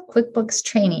lots of QuickBooks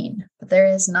training, but there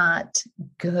is not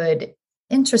good,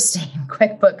 interesting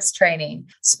QuickBooks training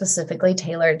specifically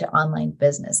tailored to online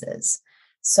businesses.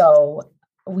 So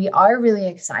we are really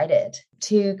excited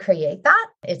to create that.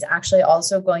 It's actually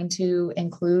also going to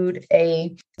include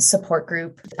a support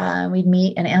group. We'd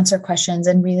meet and answer questions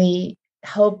and really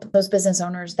help those business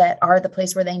owners that are the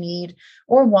place where they need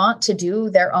or want to do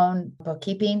their own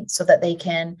bookkeeping, so that they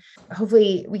can,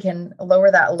 hopefully we can lower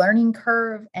that learning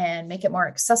curve and make it more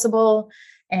accessible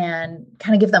and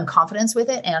kind of give them confidence with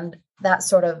it and that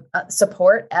sort of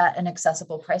support at an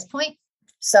accessible price point.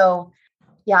 So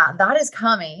yeah, that is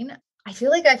coming. I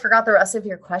feel like I forgot the rest of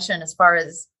your question as far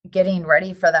as getting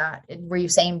ready for that. Were you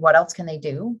saying what else can they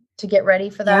do to get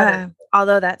ready for that? Yeah.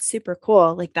 Although that's super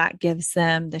cool. Like that gives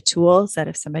them the tools that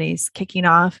if somebody's kicking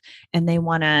off and they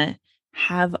want to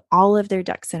have all of their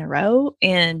ducks in a row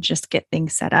and just get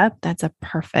things set up, that's a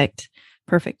perfect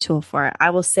tool for it. I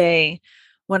will say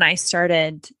when I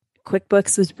started,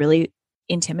 QuickBooks was really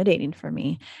intimidating for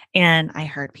me. And I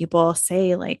heard people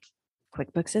say like,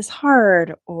 QuickBooks is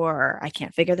hard, or I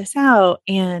can't figure this out.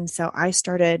 And so I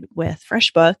started with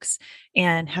FreshBooks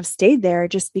and have stayed there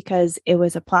just because it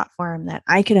was a platform that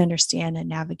I could understand and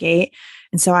navigate.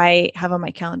 And so I have on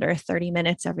my calendar 30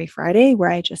 minutes every Friday where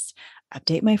I just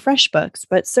update my FreshBooks.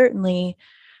 But certainly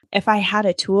if I had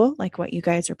a tool like what you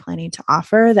guys are planning to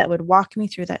offer that would walk me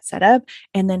through that setup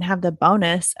and then have the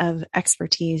bonus of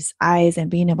expertise, eyes,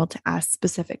 and being able to ask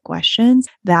specific questions,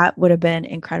 that would have been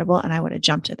incredible. And I would have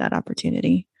jumped at that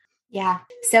opportunity. Yeah.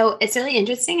 So it's really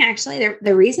interesting. Actually,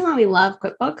 the reason why we love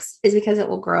QuickBooks is because it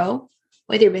will grow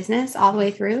with your business all the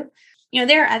way through.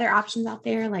 There are other options out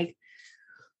there like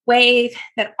Wave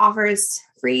that offers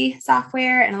free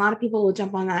software, and a lot of people will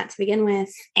jump on that to begin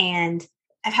with. And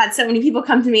I've had so many people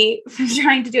come to me for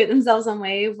trying to do it themselves on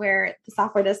Wave where the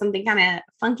software does something kind of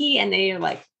funky and they're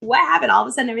like, what happened? All of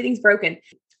a sudden, everything's broken.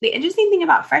 The interesting thing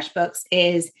about FreshBooks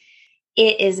is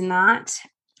it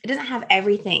doesn't have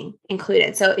everything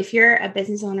included. So if you're a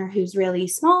business owner who's really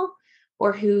small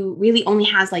or who really only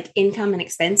has like income and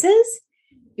expenses,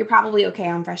 you're probably okay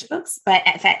on FreshBooks. But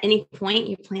if at any point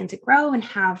you plan to grow and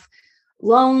have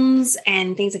loans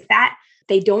and things like that,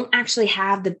 they don't actually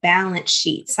have the balance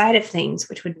sheet side of things,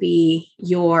 which would be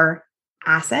your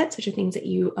assets, which are things that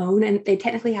you own. And they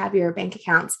technically have your bank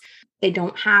accounts. They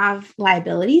don't have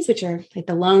liabilities, which are like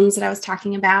the loans that I was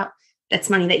talking about. That's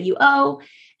money that you owe.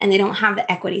 And they don't have the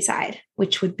equity side,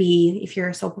 which would be if you're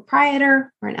a sole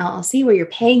proprietor or an LLC where you're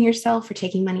paying yourself for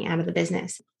taking money out of the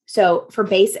business. So for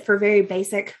very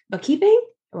basic bookkeeping,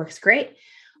 it works great.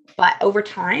 But over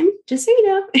time, just so you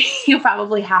know, you'll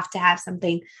probably have to have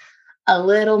something a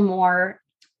little more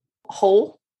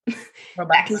whole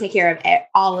that can take care of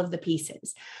all of the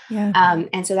pieces. Yeah.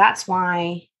 And so that's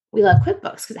why we love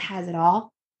QuickBooks, because it has it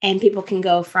all. And people can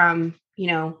go from,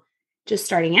 just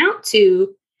starting out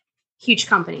to huge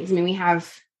companies. I mean, we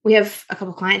have a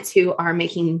couple clients who are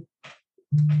making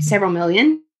several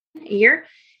million a year,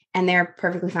 and they're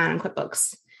perfectly fine on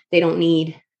QuickBooks. They don't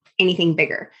need anything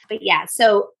bigger. But yeah,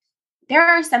 so there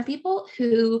are some people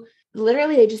who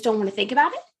literally they just don't want to think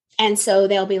about it. And so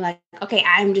they'll be like, okay,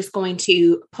 I'm just going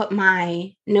to put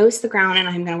my nose to the ground and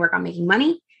I'm going to work on making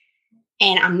money.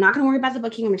 And I'm not going to worry about the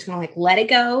booking. I'm just going to let it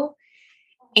go.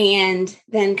 And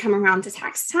then come around to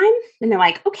tax time and they're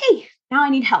like, okay, now I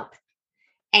need help.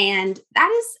 And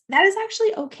that is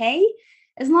actually okay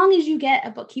as long as you get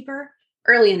a bookkeeper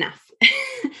early enough.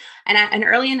 and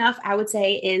early enough, I would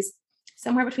say, is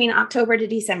somewhere between October to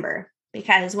December,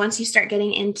 because once you start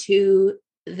getting into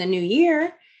the new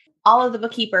year, all of the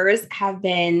bookkeepers have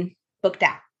been booked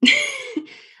out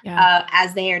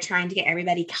as they are trying to get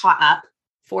everybody caught up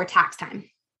for tax time.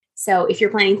 So if you're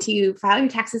planning to file your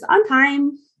taxes on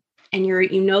time and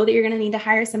you know that you're going to need to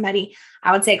hire somebody,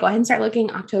 I would say go ahead and start looking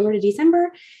October to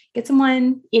December, get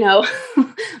someone,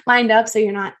 lined up so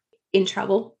you're not in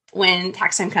trouble when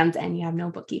tax time comes and you have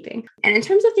no bookkeeping. And in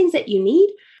terms of things that you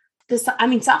need,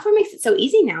 software makes it so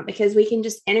easy now because we can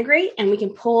just integrate and we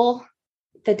can pull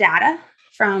the data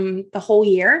from the whole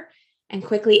year and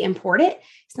quickly import it.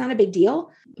 It's not a big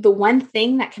deal. The one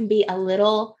thing that can be a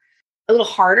little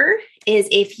harder is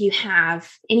if you have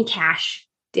any cash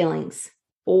dealings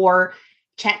or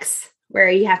checks where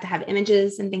you have to have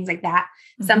images and things like that.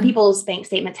 Mm-hmm. Some people's bank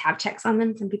statements have checks on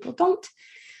them. Some people don't.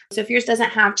 So if yours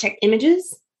doesn't have check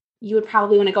images, you would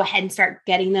probably want to go ahead and start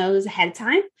getting those ahead of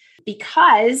time,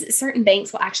 because certain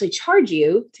banks will actually charge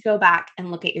you to go back and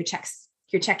look at your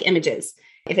check images.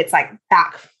 If it's like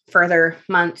back further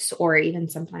months, or even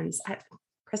sometimes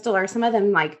Krystal, or some of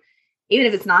them, like, even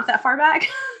if it's not that far back,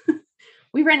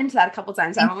 we ran into that a couple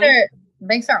times.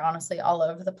 Banks are honestly all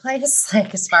over the place.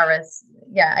 Like, as far as,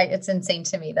 it's insane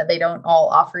to me that they don't all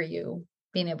offer you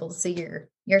being able to see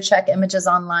your check images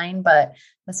online, but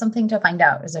that's something to find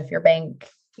out, is if your bank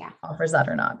offers that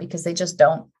or not, because they just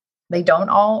don't. They don't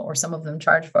all, or some of them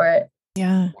charge for it.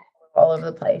 Yeah. All over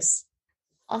the place.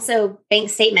 Also, bank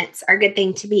statements are a good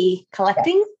thing to be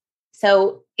collecting. Yeah.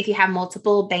 So if you have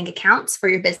multiple bank accounts for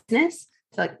your business,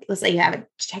 so like, let's say you have a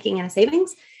checking and a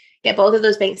savings, get both of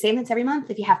those bank statements every month.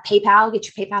 If you have PayPal, get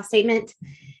your PayPal statement.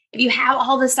 If you have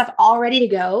all this stuff all ready to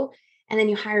go, and then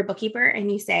you hire a bookkeeper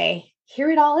and you say,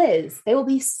 here it all is, they will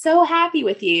be so happy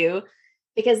with you,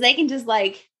 because they can just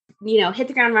hit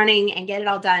the ground running and get it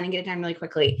all done and get it done really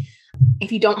quickly.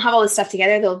 If you don't have all this stuff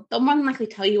together, they'll more than likely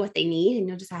tell you what they need, and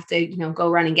you'll just have to, go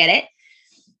run and get it.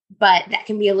 But that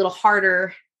can be a little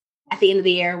harder at the end of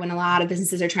the year when a lot of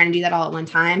businesses are trying to do that all at one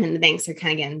time, and the banks are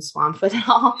kind of getting swamped with it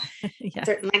all. Yeah.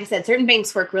 Like I said, certain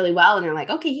banks work really well, and they're like,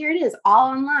 okay, here it is,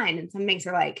 all online. And some banks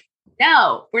are like,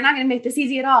 no, we're not going to make this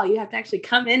easy at all. You have to actually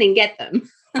come in and get them.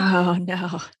 Oh,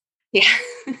 no. Yeah.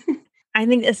 I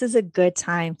think this is a good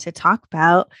time to talk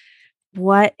about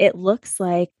what it looks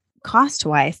like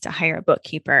cost-wise to hire a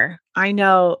bookkeeper. I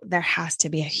know there has to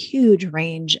be a huge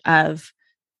range of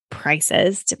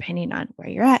prices depending on where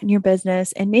you're at in your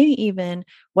business and maybe even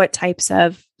what types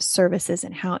of services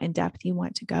and how in depth you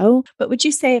want to go. But would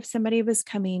you say if somebody was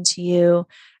coming to you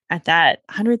at that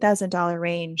 $100,000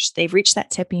 range, they've reached that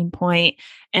tipping point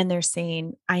and they're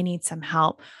saying, I need some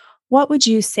help, what would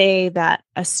you say that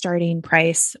a starting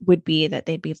price would be that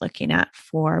they'd be looking at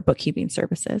for bookkeeping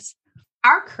services?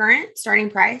 Our current starting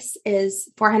price is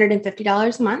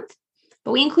 $450 a month,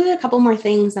 but we include a couple more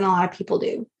things than a lot of people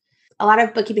do. A lot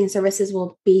of bookkeeping services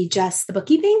will be just the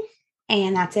bookkeeping,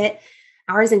 and that's it.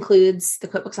 Ours includes the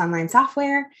QuickBooks Online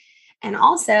software. And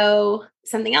also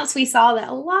something else we saw that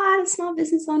a lot of small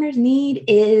business owners need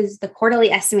is the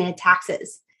quarterly estimated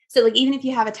taxes. So like even if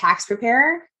you have a tax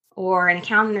preparer or an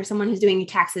accountant or someone who's doing your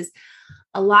taxes,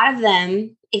 a lot of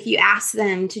them, if you ask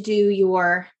them to do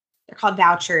they're called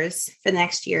vouchers for the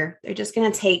next year, they're just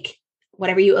going to take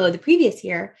whatever you owe the previous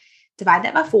year, divide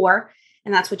that by 4,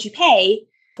 and that's what you pay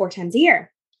 4 times a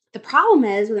year. The problem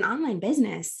is with an online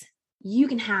business, you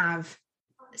can have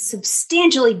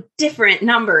substantially different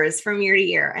numbers from year to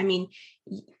year. I mean,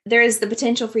 there is the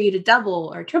potential for you to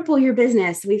double or triple your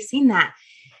business. We've seen that.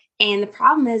 And the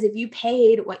problem is if you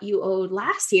paid what you owed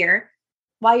last year,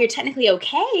 while you're technically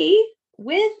okay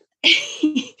with,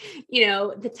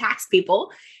 the tax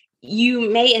people, you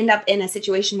may end up in a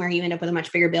situation where you end up with a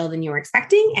much bigger bill than you were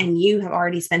expecting, and you have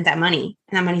already spent that money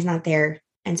and that money's not there.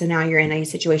 And so now you're in a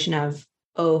situation of,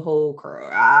 oh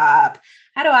crap,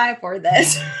 how do I afford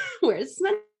this? Where's this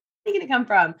money going to come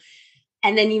from?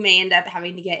 And then you may end up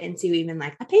having to get into even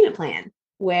like a payment plan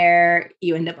where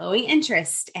you end up owing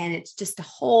interest, and it's just a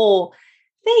whole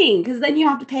thing because then you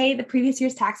have to pay the previous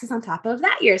year's taxes on top of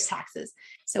that year's taxes.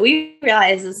 So we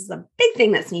realize this is a big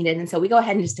thing that's needed. And so we go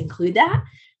ahead and just include that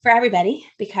for everybody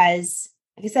because,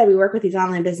 like I said, we work with these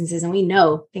online businesses and we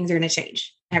know things are going to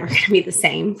change. Never going to be the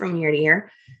same from year to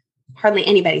year. Hardly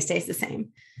anybody stays the same.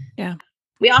 Yeah.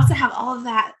 We also have all of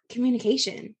that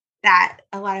communication that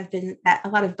a lot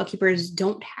of bookkeepers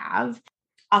don't have.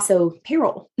 Also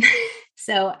payroll.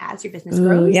 So as your business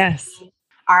grows, yes,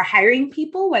 are hiring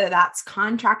people, whether that's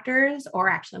contractors or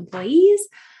actual employees.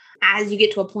 As you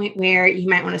get to a point where you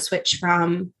might want to switch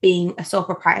from being a sole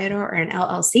proprietor or an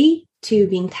LLC to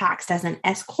being taxed as an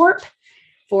S Corp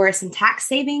for some tax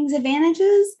savings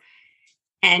advantages,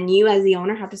 and you as the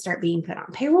owner have to start being put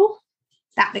on payroll,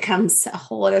 that becomes a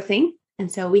whole other thing.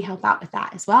 And so we help out with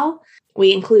that as well.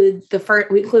 We include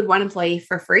one employee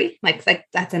for free, like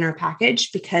that's in our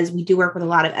package because we do work with a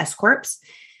lot of S Corps.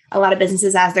 A lot of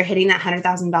businesses, as they're hitting that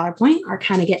 $100,000 point, are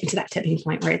kind of getting to that tipping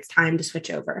point where it's time to switch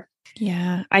over.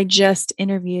 Yeah. I just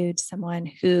interviewed someone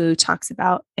who talks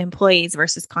about employees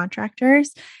versus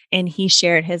contractors, and he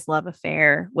shared his love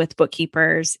affair with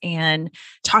bookkeepers and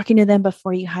talking to them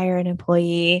before you hire an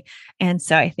employee. And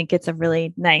so I think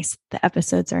the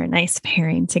episodes are a nice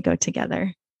pairing to go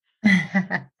together.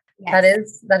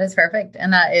 Yes. That is perfect.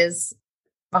 And that is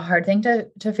a hard thing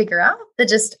to figure out. That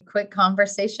just quick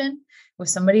conversation with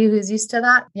somebody who's used to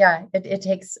that. Yeah. It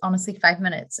takes honestly 5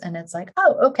 minutes and it's like,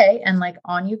 oh, okay. And like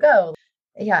on you go.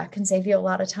 Yeah. It can save you a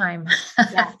lot of time.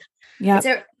 Yeah. Yeah.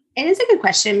 And it's a good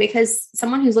question because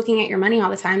someone who's looking at your money all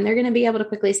the time, they're going to be able to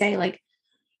quickly say like,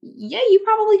 yeah, you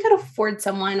probably could afford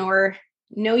someone, or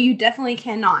no, you definitely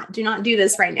cannot. Do not do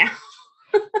this right now.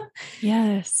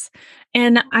 Yes.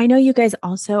 And I know you guys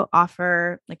also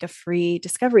offer like a free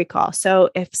discovery call. So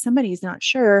if somebody's not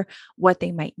sure what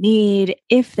they might need,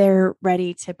 if they're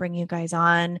ready to bring you guys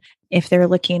on, if they're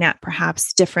looking at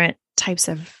perhaps different types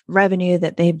of revenue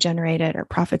that they've generated or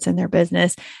profits in their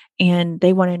business, and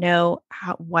they want to know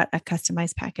what a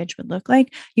customized package would look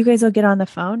like, you guys will get on the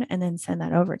phone and then send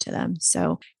that over to them.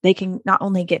 So they can not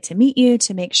only get to meet you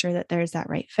to make sure that there's that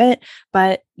right fit,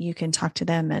 but you can talk to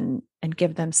them and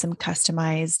give them some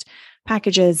customized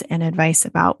packages and advice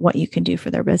about what you can do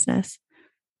for their business.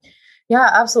 Yeah,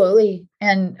 absolutely.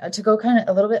 And to go kind of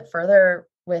a little bit further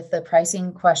with the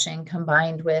pricing question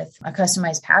combined with a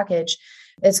customized package,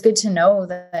 it's good to know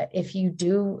that if you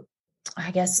do,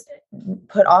 I guess,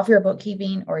 put off your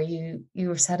bookkeeping, or you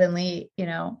suddenly,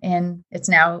 and it's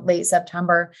now late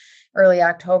September, early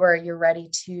October, you're ready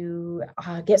to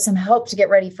get some help to get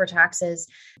ready for taxes,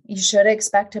 you should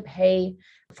expect to pay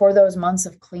for those months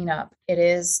of cleanup. It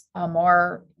is a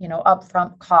more,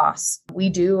 upfront cost. We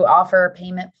do offer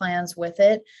payment plans with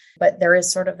it, but there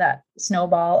is sort of that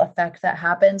snowball effect that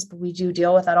happens, but we do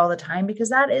deal with that all the time because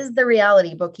that is the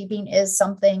reality. Bookkeeping is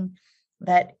something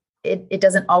that it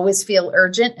doesn't always feel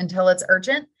urgent until it's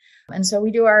urgent. And so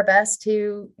we do our best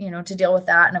to deal with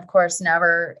that. And of course,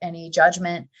 never any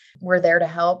judgment. We're there to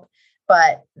help.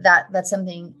 But that's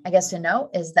something I guess to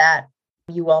know is that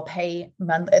you will pay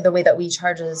the way that we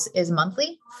charge is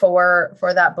monthly for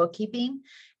that bookkeeping.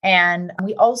 And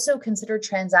we also consider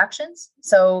transactions.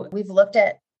 So we've looked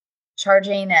at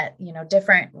charging at,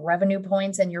 different revenue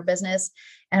points in your business.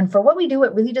 And for what we do,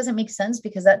 it really doesn't make sense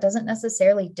because that doesn't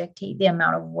necessarily dictate the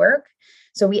amount of work.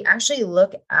 So we actually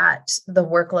look at the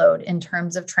workload in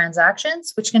terms of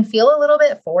transactions, which can feel a little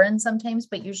bit foreign sometimes,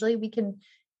 but usually we can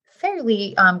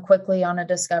fairly quickly on a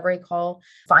discovery call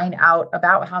find out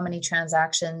about how many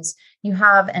transactions you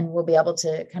have, and we'll be able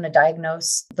to kind of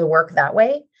diagnose the work that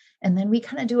way. And then we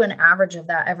kind of do an average of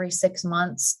that every 6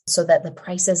 months so that the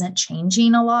price isn't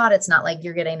changing a lot. It's not like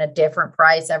you're getting a different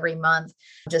price every month,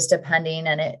 just depending,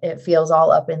 and it feels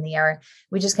all up in the air.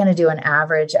 We just kind of do an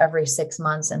average every 6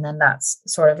 months. And then that's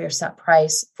sort of your set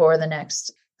price for the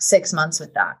next 6 months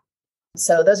with that.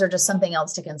 So those are just something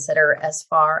else to consider as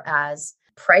far as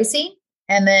pricing.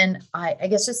 And then I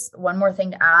guess just one more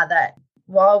thing to add, that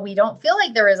while we don't feel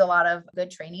like there is a lot of good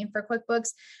training for QuickBooks,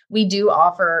 we do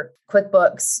offer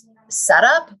QuickBooks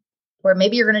setup, where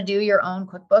maybe you're going to do your own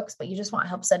QuickBooks, but you just want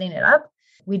help setting it up.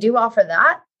 We do offer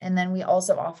that. And then we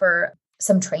also offer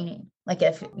some training. Like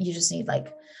if you just need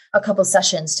like a couple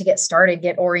sessions to get started,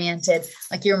 get oriented.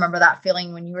 Like you remember that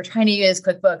feeling when you were trying to use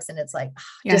QuickBooks and it's like,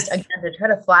 Yes. just again, to try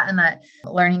to flatten that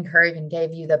learning curve and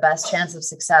give you the best chance of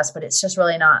success, but it's just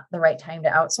really not the right time to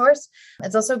outsource.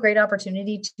 It's also a great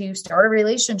opportunity to start a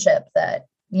relationship that,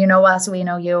 us, we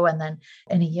know you. And then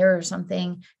in a year or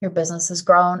something, your business has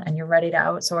grown and you're ready to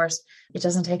outsource. It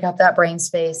doesn't take up that brain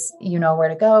space. You know where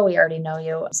to go. We already know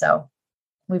you. So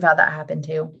we've had that happen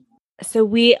too. So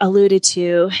we alluded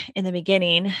to in the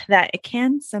beginning that it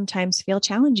can sometimes feel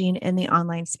challenging in the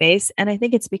online space. And I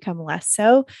think it's become less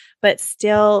so, but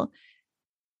still,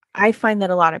 I find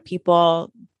that a lot of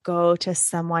people go to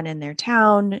someone in their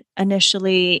town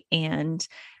initially, and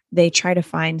they try to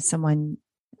find someone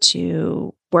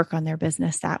to work on their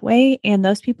business that way. And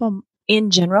those people in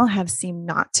general have seemed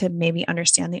not to maybe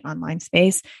understand the online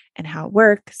space and how it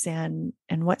works and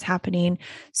what's happening.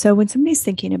 So when somebody's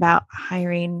thinking about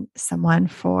hiring someone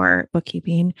for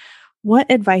bookkeeping,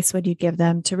 what advice would you give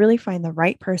them to really find the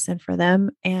right person for them,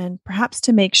 and perhaps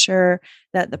to make sure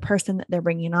that the person that they're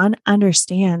bringing on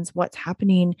understands what's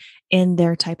happening in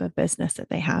their type of business that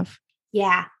they have?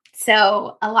 Yeah.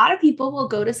 So a lot of people will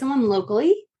go to someone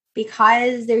locally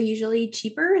because they're usually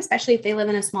cheaper, especially if they live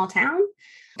in a small town.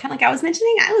 Kind of like I was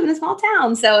mentioning, I live in a small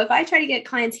town. So if I try to get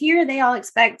clients here, they all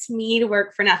expect me to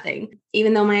work for nothing,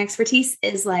 even though my expertise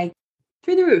is like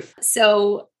through the roof.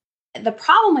 So the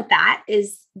problem with that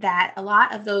is that a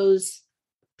lot of those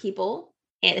people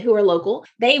who are local,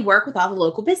 they work with all the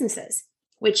local businesses,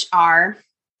 which are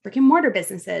brick and mortar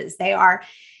businesses. They are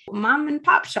mom and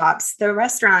pop shops, the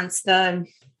restaurants, I'm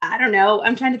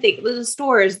trying to think, the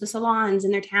stores, the salons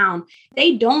in their town.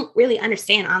 They don't really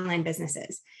understand online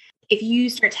businesses. If you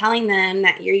start telling them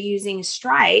that you're using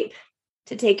Stripe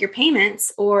to take your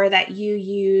payments, or that you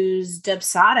use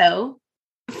Dubsado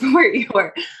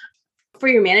for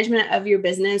your management of your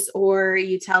business, or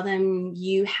you tell them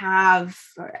you have,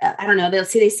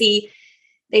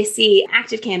 they see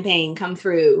Active Campaign come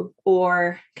through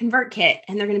or ConvertKit,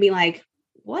 and they're going to be like,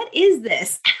 what is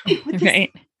this?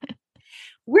 Right.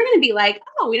 We're going to be like,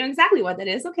 oh, we know exactly what that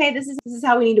is. Okay, this is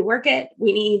how we need to work it.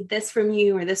 We need this from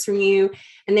you or this from you.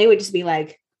 And they would just be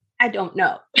like, I don't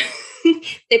know.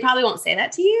 They probably won't say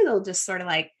that to you. They'll just sort of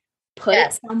like put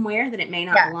it somewhere that it may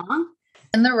not belong.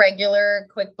 And the regular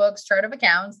QuickBooks chart of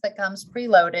accounts that comes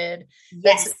preloaded,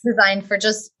 that's designed for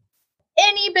just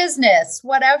any business,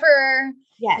 whatever.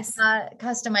 Yes.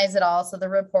 Customize it all so the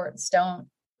reports don't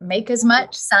make as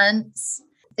much sense.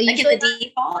 They like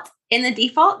usually in the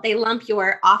default, they lump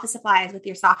your office supplies with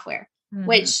your software,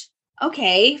 which,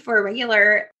 okay, for a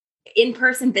regular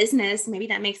in-person business, maybe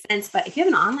that makes sense. But if you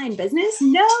have an online business,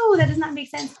 no, that does not make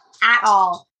sense at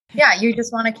all. Yeah, you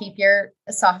just want to keep your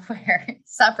software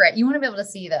separate. You want to be able to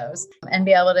see those and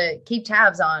be able to keep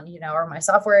tabs on, are my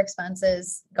software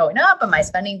expenses going up? Am I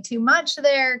spending too much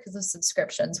there? Because of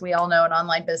subscriptions, we all know in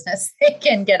online business, they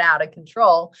can get out of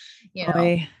control,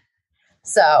 Boy.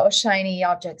 So shiny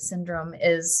object syndrome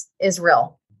is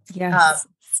real. Yes.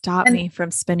 Stop me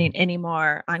from spending any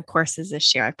more on courses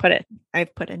this year.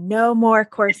 I've put a no more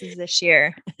courses this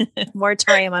year.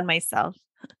 Moratorium on myself.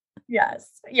 Yes.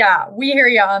 Yeah. We hear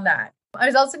you on that. I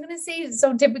was also going to say,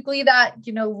 so typically that,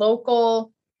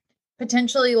 local,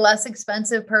 potentially less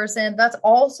expensive person, that's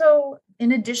also,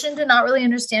 in addition to not really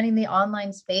understanding the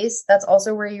online space, that's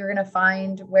also where you're going to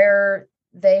find where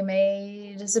they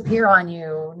may disappear on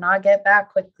you, not get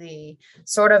back quickly,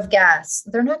 sort of guess.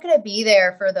 They're not going to be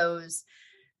there for those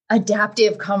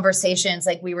adaptive conversations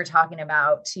like we were talking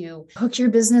about to hook your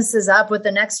businesses up with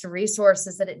the next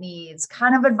resources that it needs,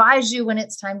 kind of advise you when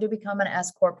it's time to become an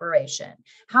S corporation.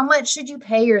 How much should you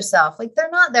pay yourself? Like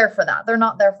they're not there for that. They're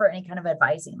not there for any kind of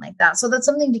advising like that. So that's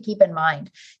something to keep in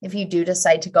mind if you do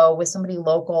decide to go with somebody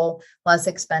local, less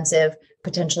expensive,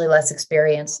 potentially less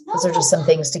experienced. Those are just some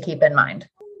things to keep in mind.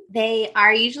 They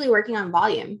are usually working on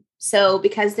volume. So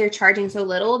because they're charging so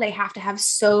little, they have to have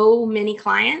so many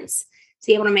clients to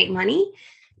be able to make money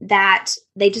that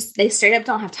they straight up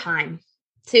don't have time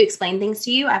to explain things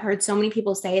to you. I've heard so many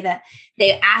people say that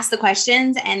they ask the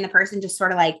questions and the person just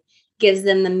sort of like gives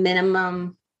them the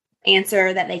minimum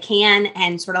answer that they can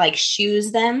and sort of like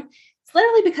shoos them. It's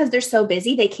literally because they're so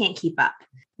busy, they can't keep up.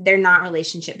 They're not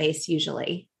relationship based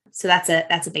usually. So that's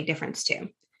a big difference too.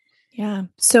 Yeah.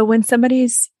 So when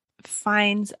somebody's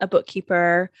finds a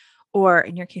bookkeeper, or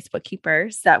in your case,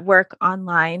 bookkeepers that work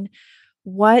online,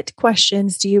 what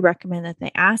questions do you recommend that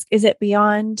they ask? Is it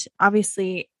beyond,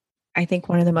 obviously, I think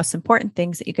one of the most important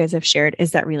things that you guys have shared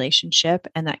is that relationship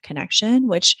and that connection,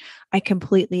 which I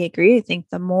completely agree. I think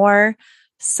the more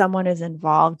someone is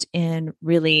involved in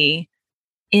really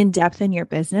in depth in your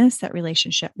business, that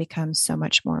relationship becomes so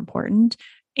much more important.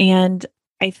 And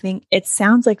I think it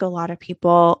sounds like a lot of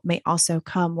people may also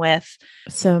come with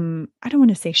some, I don't want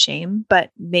to say shame,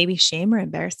 but maybe shame or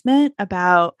embarrassment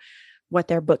about what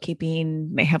their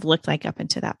bookkeeping may have looked like up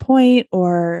until that point,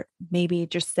 or maybe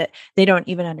just that they don't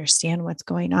even understand what's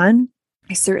going on.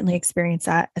 I certainly experienced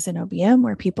that as an OBM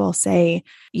where people say,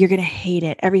 you're going to hate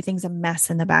it. Everything's a mess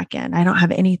in the back end. I don't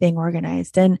have anything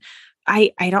organized. And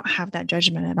I don't have that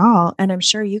judgment at all. And I'm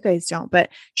sure you guys don't, but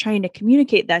trying to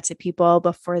communicate that to people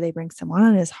before they bring someone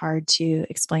on is hard to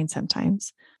explain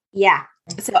sometimes. Yeah.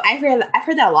 So I've heard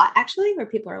that a lot actually, where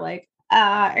people are like,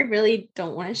 I really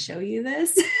don't want to show you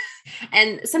this.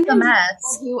 And sometimes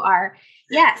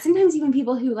sometimes even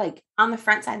people who like on the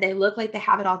front side, they look like they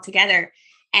have it all together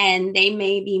and they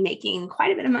may be making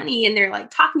quite a bit of money and they're like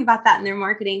talking about that in their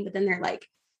marketing, but then they're like,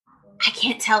 I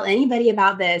can't tell anybody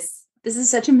about this. This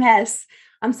is such a mess.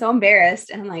 I'm so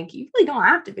embarrassed. And I'm like, you really don't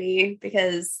have to be,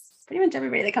 because pretty much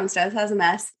everybody that comes to us has a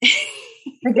mess.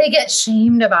 Like they get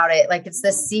shamed about it. Like it's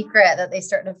this secret that they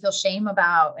start to feel shame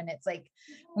about. And it's like,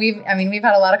 we've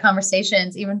had a lot of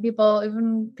conversations, even people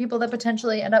that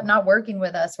potentially end up not working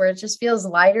with us, where it just feels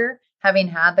lighter having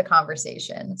had the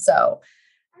conversation. So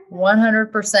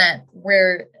 100%,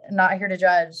 we're not here to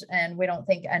judge, and we don't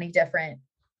think any different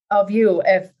of you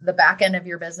if the back end of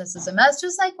your business is a mess,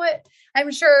 just like what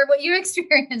I'm sure what you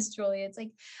experienced, Julie. It's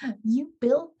like you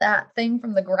built that thing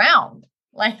from the ground.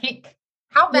 Like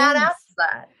how badass is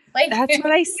that? Like that's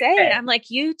what I say. I'm like,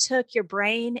 you took your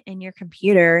brain and your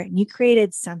computer and you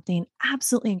created something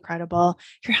absolutely incredible.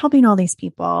 You're helping all these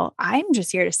people. I'm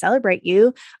just here to celebrate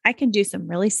you. I can do some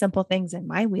really simple things in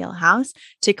my wheelhouse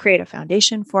to create a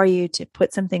foundation for you, to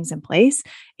put some things in place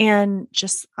and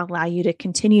just allow you to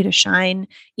continue to shine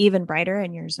even brighter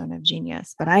in your zone of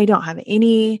genius. But I don't have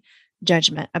any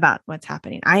judgment about what's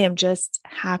happening. I am just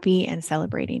happy and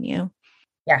celebrating you.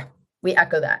 Yeah, we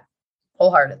echo that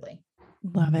wholeheartedly.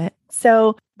 Love it.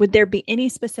 So would there be any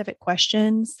specific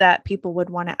questions that people would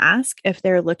want to ask if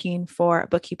they're looking for a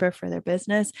bookkeeper for their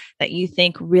business that you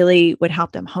think really would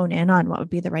help them hone in on what would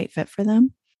be the right fit for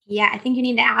them? Yeah, I think you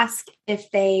need to ask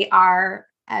if they are,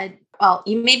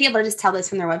 you may be able to just tell this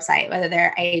from their website, whether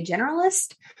they're a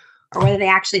generalist or whether they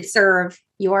actually serve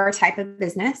your type of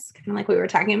business, kind of like we were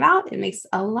talking about. It makes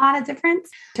a lot of difference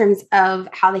in terms of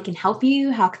how they can help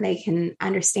you, they can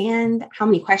understand how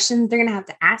many questions they're going to have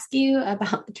to ask you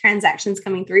about the transactions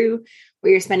coming through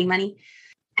where you're spending money.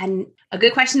 And a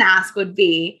good question to ask would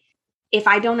be, if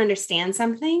I don't understand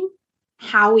something,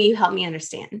 how will you help me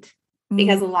understand?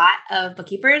 Because a lot of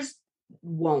bookkeepers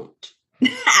won't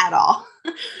at all.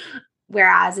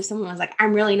 Whereas if someone was like,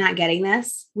 I'm really not getting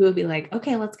this, we would be like,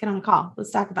 okay, let's get on a call. Let's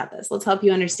talk about this. Let's help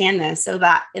you understand this so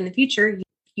that in the future,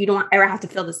 you don't ever have to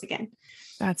feel this again.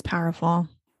 That's powerful.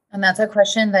 And that's a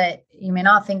question that you may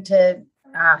not think to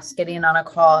ask getting on a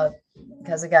call,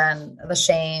 because again, the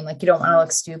shame, like you don't want to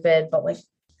look stupid, but like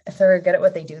if they're good at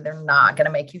what they do, they're not going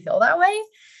to make you feel that way.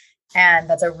 And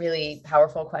that's a really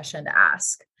powerful question to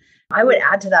ask. I would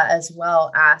add to that as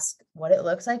well, ask what it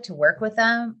looks like to work with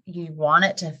them. You want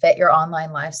it to fit your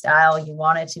online lifestyle. You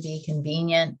want it to be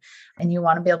convenient, and you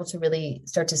want to be able to really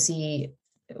start to see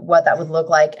what that would look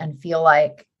like and feel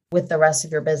like with the rest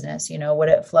of your business. Would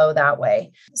it flow that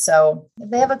way? So if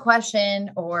they have a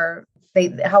question, or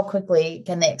how quickly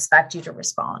can they expect you to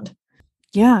respond?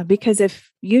 Yeah, because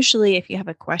if you have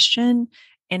a question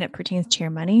and it pertains to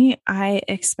your money, I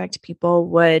expect people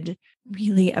would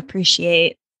really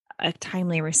appreciate a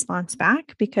timely response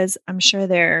back, because I'm sure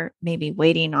they're maybe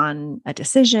waiting on a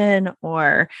decision,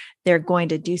 or they're going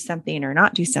to do something or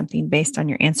not do something based on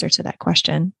your answer to that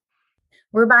question.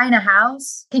 We're buying a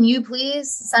house. Can you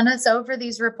please send us over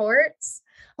these reports?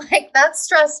 Like, that's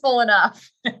stressful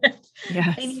enough.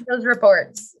 Yes. They need those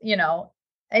reports,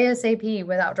 ASAP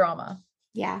without drama.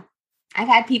 Yeah. I've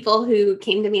had people who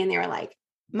came to me and they were like,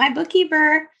 my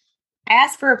bookkeeper, I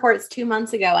asked for reports 2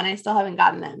 months ago and I still haven't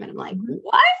gotten them. And I'm like,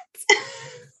 what?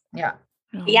 Yeah.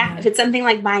 Yeah. If it's something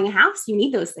like buying a house, you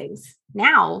need those things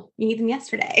now. You need them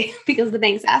yesterday because the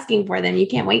bank's asking for them. You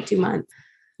can't wait 2 months.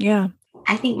 Yeah.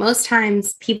 I think most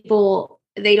times people,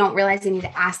 they don't realize they need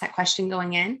to ask that question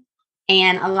going in.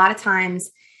 And a lot of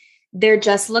times they're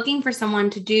just looking for someone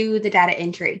to do the data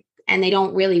entry, and they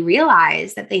don't really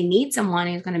realize that they need someone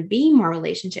who's going to be more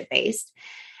relationship based.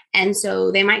 And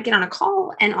so they might get on a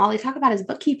call and all they talk about is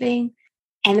bookkeeping.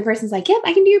 And the person's like, yep,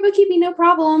 I can do your bookkeeping. No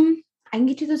problem. I can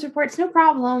get you those reports. No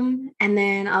problem. And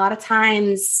then a lot of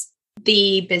times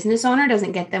the business owner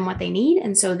doesn't get them what they need.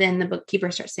 And so then the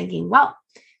bookkeeper starts thinking, well,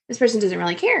 this person doesn't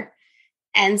really care.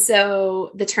 And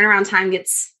so the turnaround time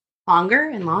gets longer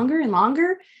and longer and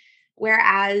longer.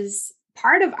 Whereas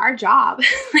part of our job,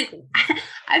 like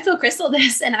I told Krystal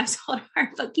this and I've told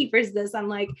our bookkeepers this, I'm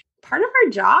like, part of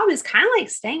our job is kind of like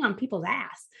staying on people's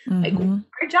ass. Like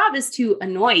our job is to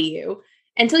annoy you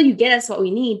until you get us what we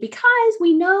need, because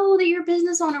we know that you're a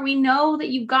business owner. We know that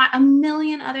you've got a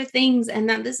million other things and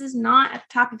that this is not at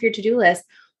the top of your to-do list,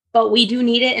 but we do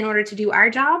need it in order to do our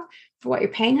job for what you're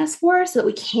paying us for so that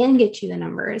we can get you the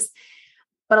numbers.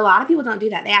 But a lot of people don't do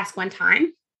that. They ask one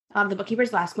time. A lot of the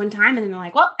bookkeepers will ask one time and then they're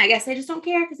like, well, I guess they just don't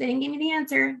care because they didn't give me the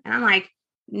answer. And I'm like,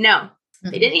 no,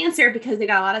 they didn't answer because they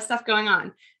got a lot of stuff going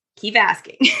on. Keep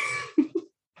asking.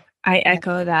 I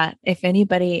echo that. If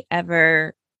anybody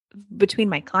ever, between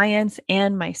my clients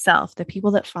and myself, the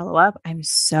people that follow up, I'm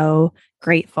so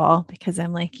grateful, because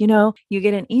I'm like, you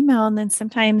get an email and then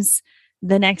sometimes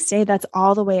the next day that's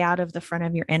all the way out of the front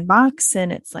of your inbox.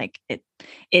 And it's like,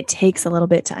 it takes a little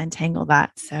bit to untangle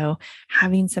that. So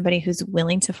having somebody who's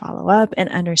willing to follow up and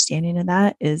understanding of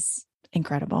that is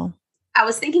incredible. I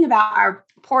was thinking about our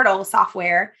portal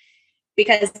software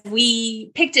because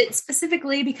we picked it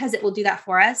specifically because it will do that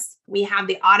for us. We have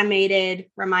the automated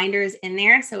reminders in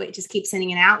there, so it just keeps sending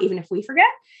it out even if we forget.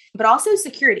 But also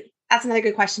security. That's another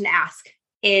good question to ask,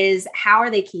 is how are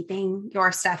they keeping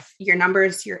your stuff, your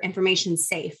numbers, your information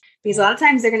safe? Because a lot of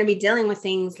times they're going to be dealing with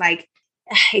things like,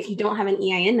 if you don't have an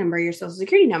EIN number, your social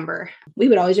security number, we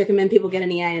would always recommend people get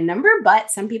an EIN number,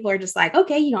 but some people are just like,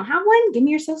 okay, you don't have one, give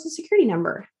me your social security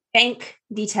number. Bank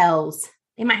details,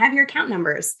 they might have your account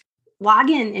numbers,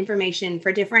 login information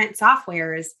for different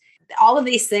softwares. All of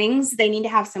these things, they need to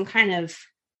have some kind of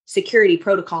security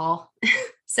protocol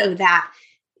so that,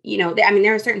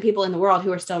 there are certain people in the world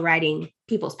who are still writing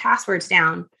people's passwords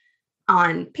down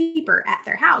on paper at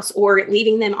their house or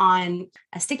leaving them on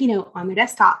a sticky note on their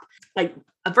desktop, like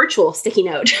a virtual sticky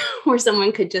note where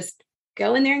someone could just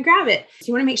go in there and grab it. So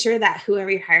you want to make sure that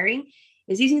whoever you're hiring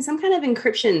is using some kind of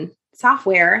encryption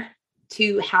software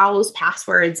to house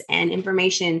passwords and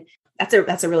information.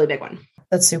 That's a really big one.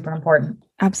 That's super important.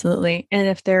 Absolutely. And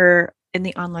if they're in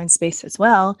the online space as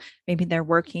well, maybe they're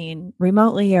working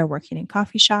remotely or working in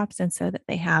coffee shops. And so that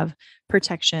they have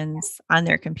protections on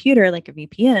their computer, like a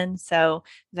VPN, so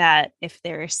that if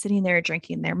they're sitting there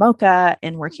drinking their mocha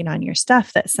and working on your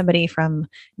stuff, that somebody from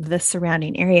the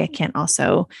surrounding area can't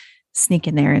also sneak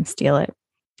in there and steal it.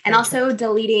 And also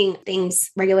deleting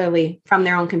things regularly from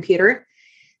their own computer.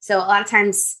 So a lot of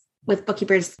times with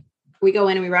bookkeepers, we go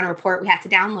in and we run a report, we have to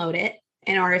download it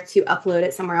in order to upload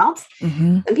it somewhere else.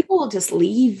 And people will just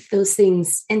leave those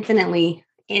things infinitely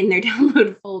in their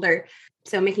download folder.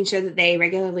 So making sure that they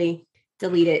regularly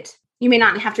delete it. You may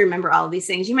not have to remember all of these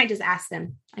things. You might just ask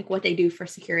them like what they do for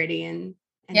security and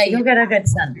yeah, you'll get a good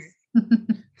sense.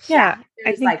 Yeah.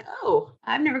 I think like, oh,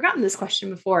 I've never gotten this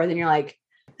question before. Then you're like,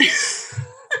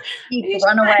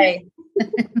 run away.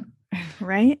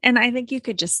 Right. And I think you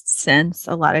could just sense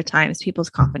a lot of times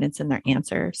people's confidence in their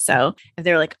answer. So if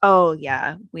they're like, oh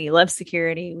yeah, we love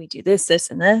security, we do this, this,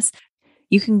 and this,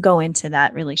 you can go into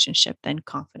that relationship then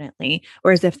confidently.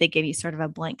 Whereas if they give you sort of a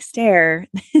blank stare,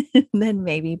 then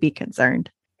maybe be concerned.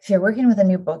 If you're working with a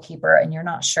new bookkeeper and you're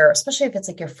not sure, especially if it's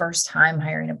like your first time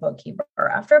hiring a bookkeeper,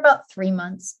 after about 3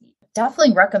 months,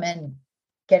 definitely recommend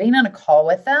getting on a call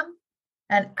with them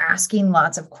and asking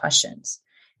lots of questions.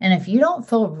 And if you don't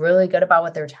feel really good about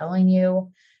what they're telling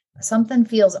you, something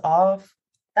feels off,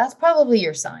 that's probably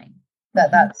your sign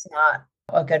that that's not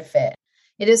a good fit.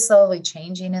 It is slowly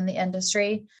changing in the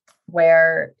industry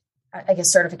where I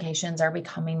guess certifications are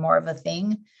becoming more of a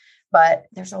thing, but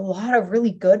there's a lot of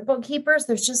really good bookkeepers.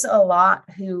 There's just a lot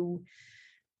who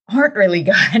aren't really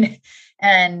good.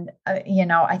 And,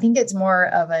 I think it's more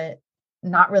of a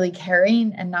not really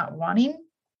caring and not wanting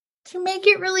to make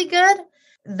it really good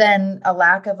than a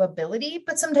lack of ability.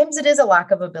 But sometimes it is a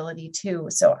lack of ability too.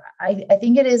 So I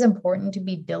think it is important to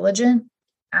be diligent,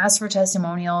 ask for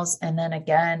testimonials, and then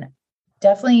again,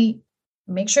 definitely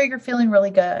make sure you're feeling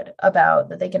really good about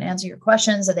that they can answer your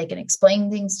questions, that they can explain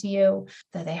things to you,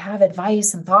 that they have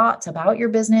advice and thoughts about your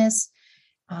business.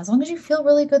 As long as you feel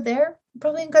really good there, you're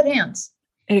probably in good hands.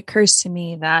 It occurs to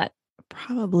me that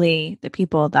probably the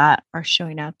people that are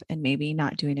showing up and maybe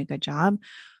not doing a good job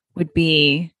would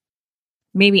be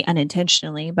maybe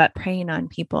unintentionally, but preying on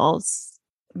people's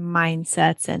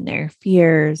mindsets and their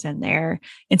fears and their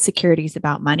insecurities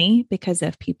about money. Because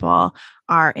if people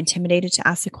are intimidated to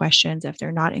ask the questions, if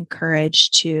they're not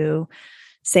encouraged to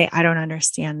say, I don't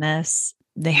understand this,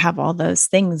 they have all those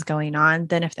things going on.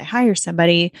 Then if they hire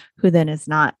somebody who then is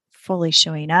not fully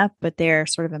showing up, but they're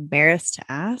sort of embarrassed to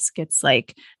ask, it's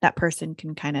like that person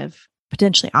can kind of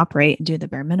potentially operate and do the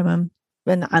bare minimum.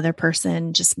 When the other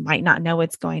person just might not know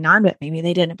what's going on, but maybe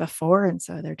they didn't before. And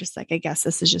so they're just like, I guess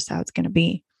this is just how it's going to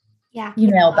be. Yeah. You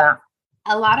nailed that.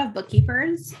 A lot of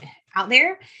bookkeepers out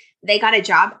there, they got a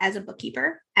job as a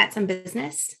bookkeeper at some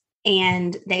business,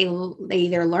 and they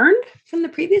either learned from the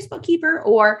previous bookkeeper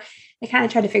or they kind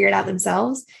of tried to figure it out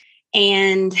themselves.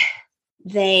 And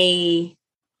they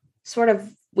sort of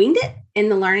winged it in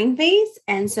the learning phase.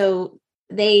 And so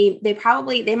they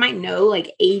might know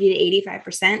like 80 to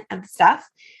 85% of the stuff,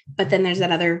 but then there's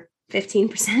that other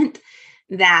 15%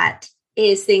 that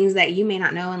is things that you may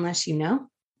not know unless you know,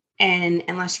 and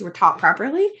unless you were taught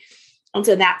properly. And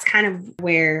so that's kind of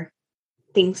where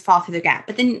things fall through the gap.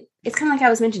 But then it's kind of like I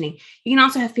was mentioning, you can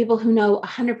also have people who know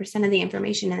 100% of the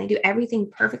information and they do everything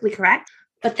perfectly correct.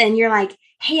 But then you're like,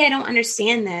 hey, I don't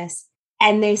understand this.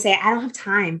 And they say, I don't have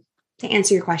time to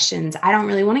answer your questions. I don't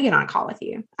really want to get on a call with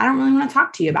you. I don't really want to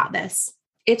talk to you about this.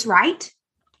 It's right.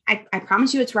 I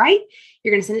promise you it's right.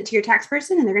 You're going to send it to your tax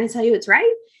person and they're going to tell you it's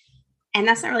right. And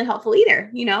that's not really helpful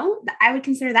either. I would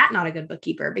consider that not a good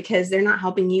bookkeeper because they're not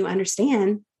helping you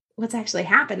understand what's actually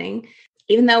happening,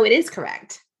 even though it is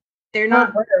correct. They're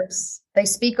not worse. They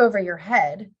speak over your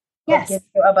head. Yes. Give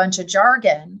you a bunch of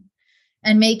jargon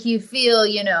and make you feel,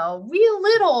 real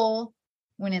little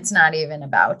when it's not even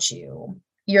about you.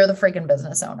 You're the freaking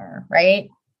business owner, right?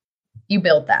 You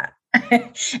built that.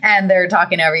 And they're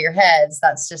talking over your heads.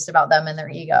 That's just about them and their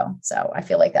ego. So I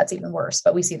feel like that's even worse,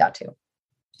 but we see that too.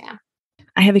 Yeah.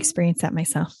 I have experienced that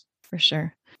myself for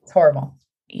sure. It's horrible.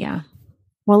 Yeah.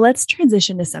 Well, let's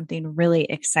transition to something really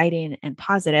exciting and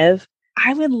positive.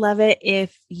 I would love it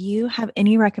if you have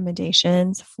any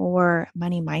recommendations for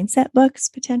money mindset books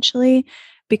potentially,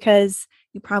 because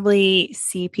you probably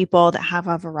see people that have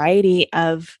a variety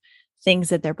of things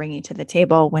that they're bringing to the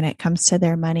table when it comes to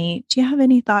their money. Do you have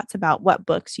any thoughts about what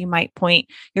books you might point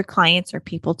your clients or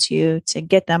people to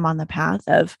get them on the path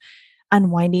of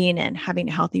unwinding and having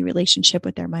a healthy relationship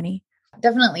with their money?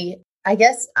 Definitely.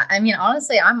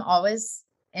 Honestly, I'm always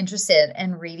interested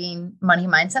in reading money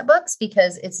mindset books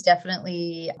because it's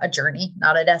definitely a journey,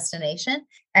 not a destination.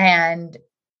 And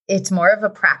it's more of a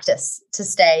practice to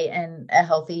stay in a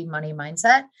healthy money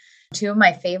mindset. Two of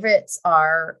my favorites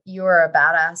are You're a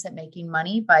Badass at Making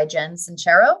Money by Jen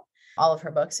Sincero. All of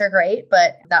her books are great,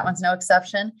 but that one's no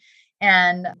exception.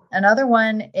 And another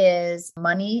one is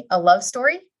Money, a Love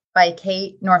Story by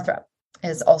Kate Northrup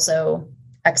is also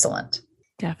excellent.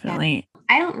 Definitely.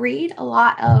 I don't read a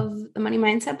lot of the money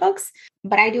mindset books,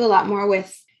 but I do a lot more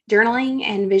with journaling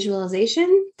and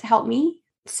visualization to help me.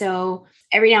 So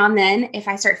every now and then, if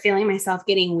I start feeling myself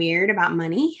getting weird about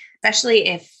money, especially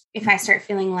if I start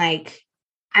feeling like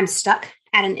I'm stuck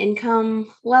at an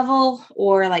income level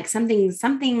or like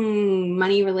something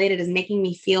money related is making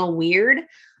me feel weird,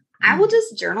 I will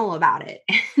just journal about it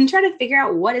and try to figure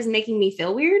out what is making me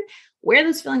feel weird, where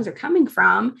those feelings are coming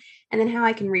from, and then how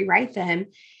I can rewrite them.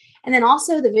 And then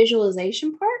also the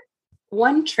visualization part.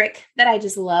 One trick that I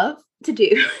just love to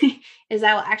do is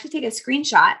I will actually take a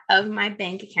screenshot of my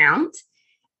bank account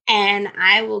and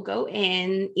I will go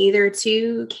in either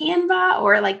to Canva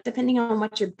or like, depending on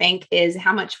what your bank is,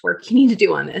 how much work you need to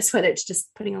do on this, whether it's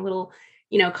just putting a little,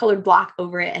 colored block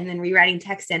over it and then rewriting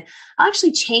text in. I'll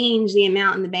actually change the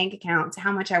amount in the bank account to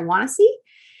how much I want to see.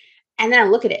 And then I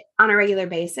look at it on a regular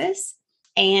basis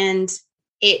and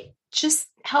it just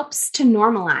helps to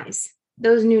normalize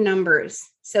those new numbers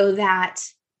so that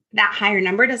that higher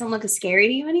number doesn't look as scary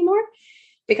to you anymore.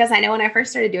 Because I know when I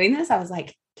first started doing this, I was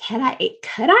like, could I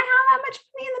have that much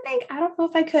money in the bank? I don't know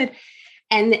if I could.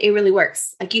 And it really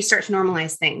works. Like you start to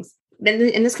normalize things.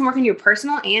 and this can work in your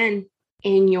personal and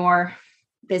in your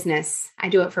business. I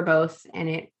do it for both, and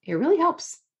it really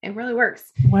helps. It really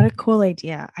works. What a cool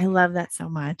idea. I love that so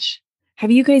much. Have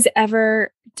you guys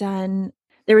ever done,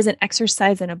 there was an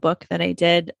exercise in a book that I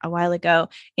did a while ago,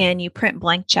 and you print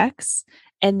blank checks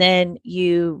and then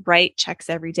you write checks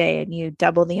every day and you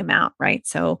double the amount, right?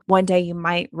 So one day you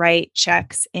might write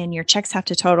checks and your checks have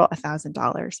to total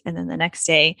 $1,000. And then the next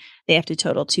day they have to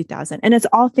total 2,000. And it's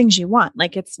all things you want.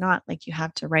 Like, it's not like you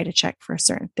have to write a check for a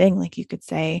certain thing. Like, you could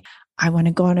say, I want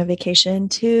to go on a vacation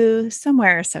to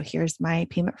somewhere. So here's my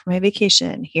payment for my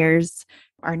vacation. Here's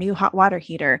our new hot water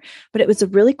heater. But it was a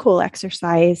really cool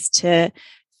exercise to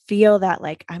feel that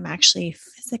like I'm actually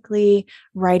physically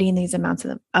writing these amounts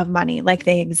of money like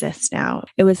they exist now.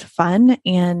 It was fun.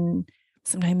 And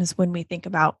sometimes when we think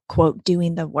about, quote,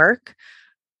 doing the work,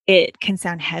 it can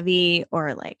sound heavy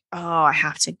or like, oh, I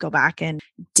have to go back and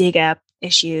dig up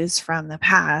issues from the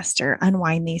past or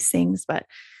unwind these things. But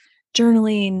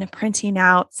journaling, printing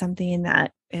out something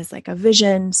that is like a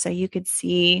vision so you could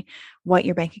see what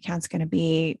your bank account's going to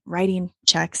be, writing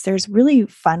checks. There's really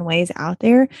fun ways out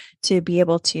there to be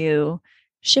able to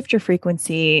shift your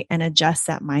frequency and adjust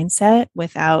that mindset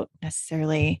without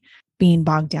necessarily being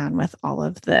bogged down with all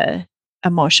of the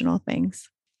emotional things.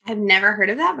 I've never heard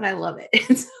of that, but I love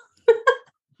it.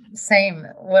 Same.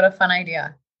 What a fun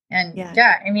idea. And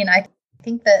yeah, I mean, I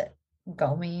think that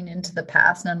going into the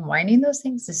past and unwinding those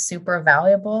things is super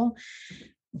valuable.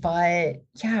 But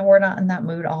yeah, we're not in that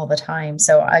mood all the time.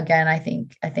 So again, I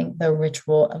think the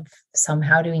ritual of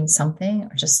somehow doing something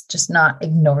or just not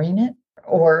ignoring it,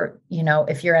 or, you know,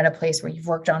 if you're at a place where you've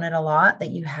worked on it a lot,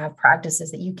 that you have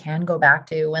practices that you can go back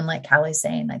to when, like Callie's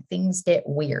saying, like things get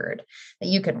weird, that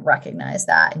you can recognize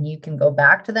that and you can go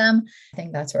back to them. I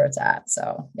think that's where it's at.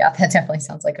 So yeah, that definitely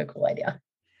sounds like a cool idea.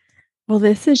 Well,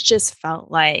 this has just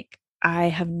felt like I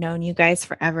have known you guys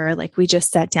forever. Like, we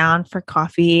just sat down for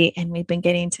coffee and we've been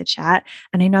getting to chat.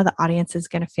 And I know the audience is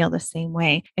going to feel the same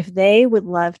way. If they would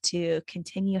love to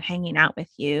continue hanging out with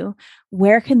you,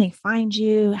 where can they find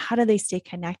you? How do they stay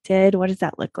connected? What does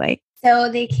that look like?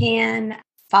 So they can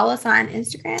follow us on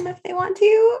Instagram if they want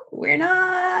to. We're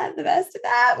not the best at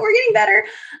that. We're getting better,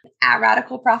 at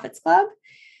Radical Profits Club.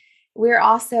 We have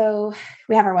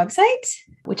our website,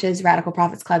 which is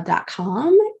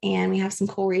radicalprofitsclub.com, and we have some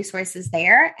cool resources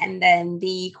there. And then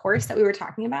the course that we were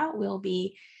talking about, we'll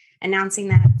be announcing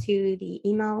that to the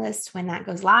email list when that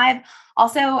goes live.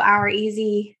 Also, our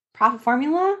easy profit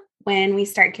formula, when we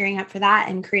start gearing up for that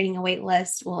and creating a wait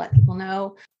list, we'll let people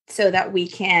know so that we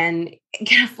can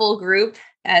get a full group.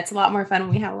 It's a lot more fun when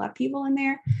we have a lot of people in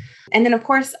there. And then, of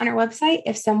course, on our website,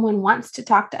 if someone wants to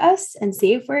talk to us and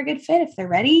see if we're a good fit, if they're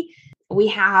ready, we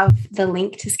have the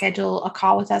link to schedule a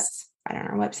call with us right on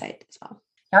our website as well.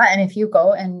 Yeah, and if you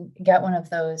go and get one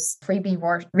of those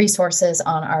freebie resources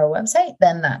on our website,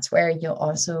 then that's where you'll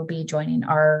also be joining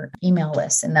our email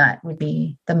list. And that would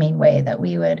be the main way that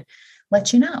we would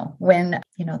let you know when,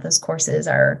 you know, those courses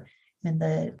are in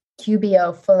the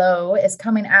QBO flow is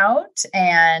coming out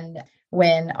and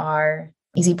when our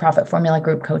Easy Profit Formula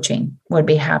group coaching would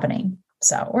be happening.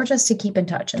 So, or just to keep in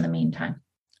touch in the meantime.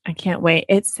 I can't wait.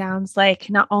 It sounds like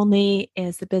not only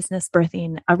is the business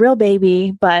birthing a real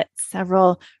baby, but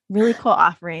several really cool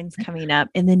offerings coming up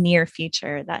in the near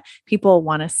future that people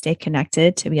want to stay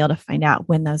connected to be able to find out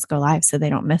when those go live so they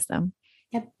don't miss them.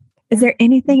 Yep. Is there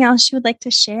anything else you would like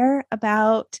to share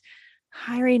about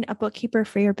hiring a bookkeeper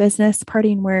for your business?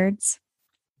 Parting words.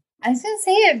 I was going to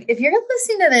say, if you're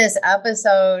listening to this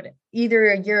episode,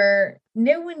 either you're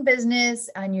new in business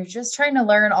and you're just trying to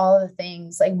learn all of the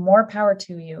things, like more power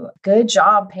to you. Good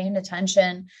job paying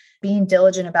attention, being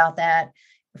diligent about that.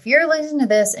 If you're listening to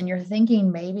this and you're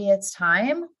thinking maybe it's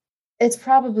time, it's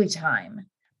probably time.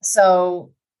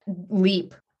 So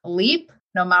leap,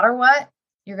 no matter what,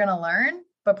 you're going to learn,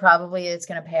 but probably it's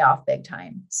going to pay off big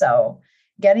time. So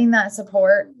getting that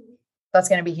support, that's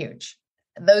going to be huge.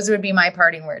 Those would be my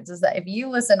parting words, is that if you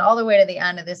listen all the way to the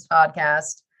end of this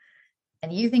podcast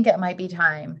and you think it might be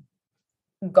time,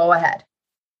 go ahead,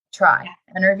 try,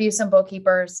 interview some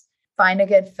bookkeepers, find a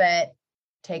good fit,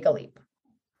 take a leap.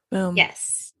 Boom.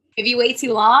 Yes. If you wait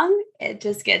too long, it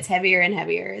just gets heavier and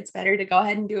heavier. It's better to go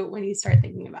ahead and do it when you start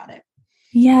thinking about it.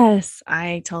 Yes,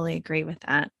 I totally agree with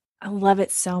that. I love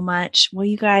it so much. Well,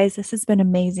 you guys, this has been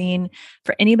amazing.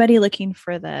 For anybody looking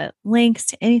for the links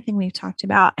to anything we've talked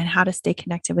about and how to stay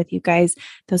connected with you guys,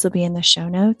 those will be in the show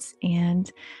notes.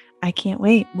 And I can't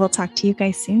wait. We'll talk to you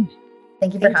guys soon.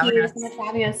 Thank you for having us. Thank you so much for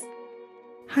having us.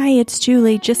 Hi, it's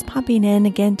Julie, just popping in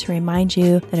again to remind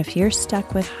you that if you're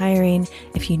stuck with hiring,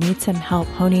 if you need some help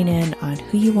honing in on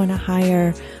who you want to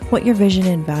hire, what your vision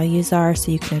and values are so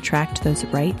you can attract those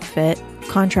right fit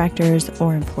contractors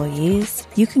or employees,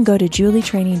 you can go to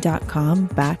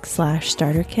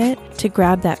julietraining.com/starter kit to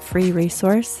grab that free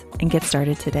resource and get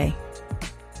started today.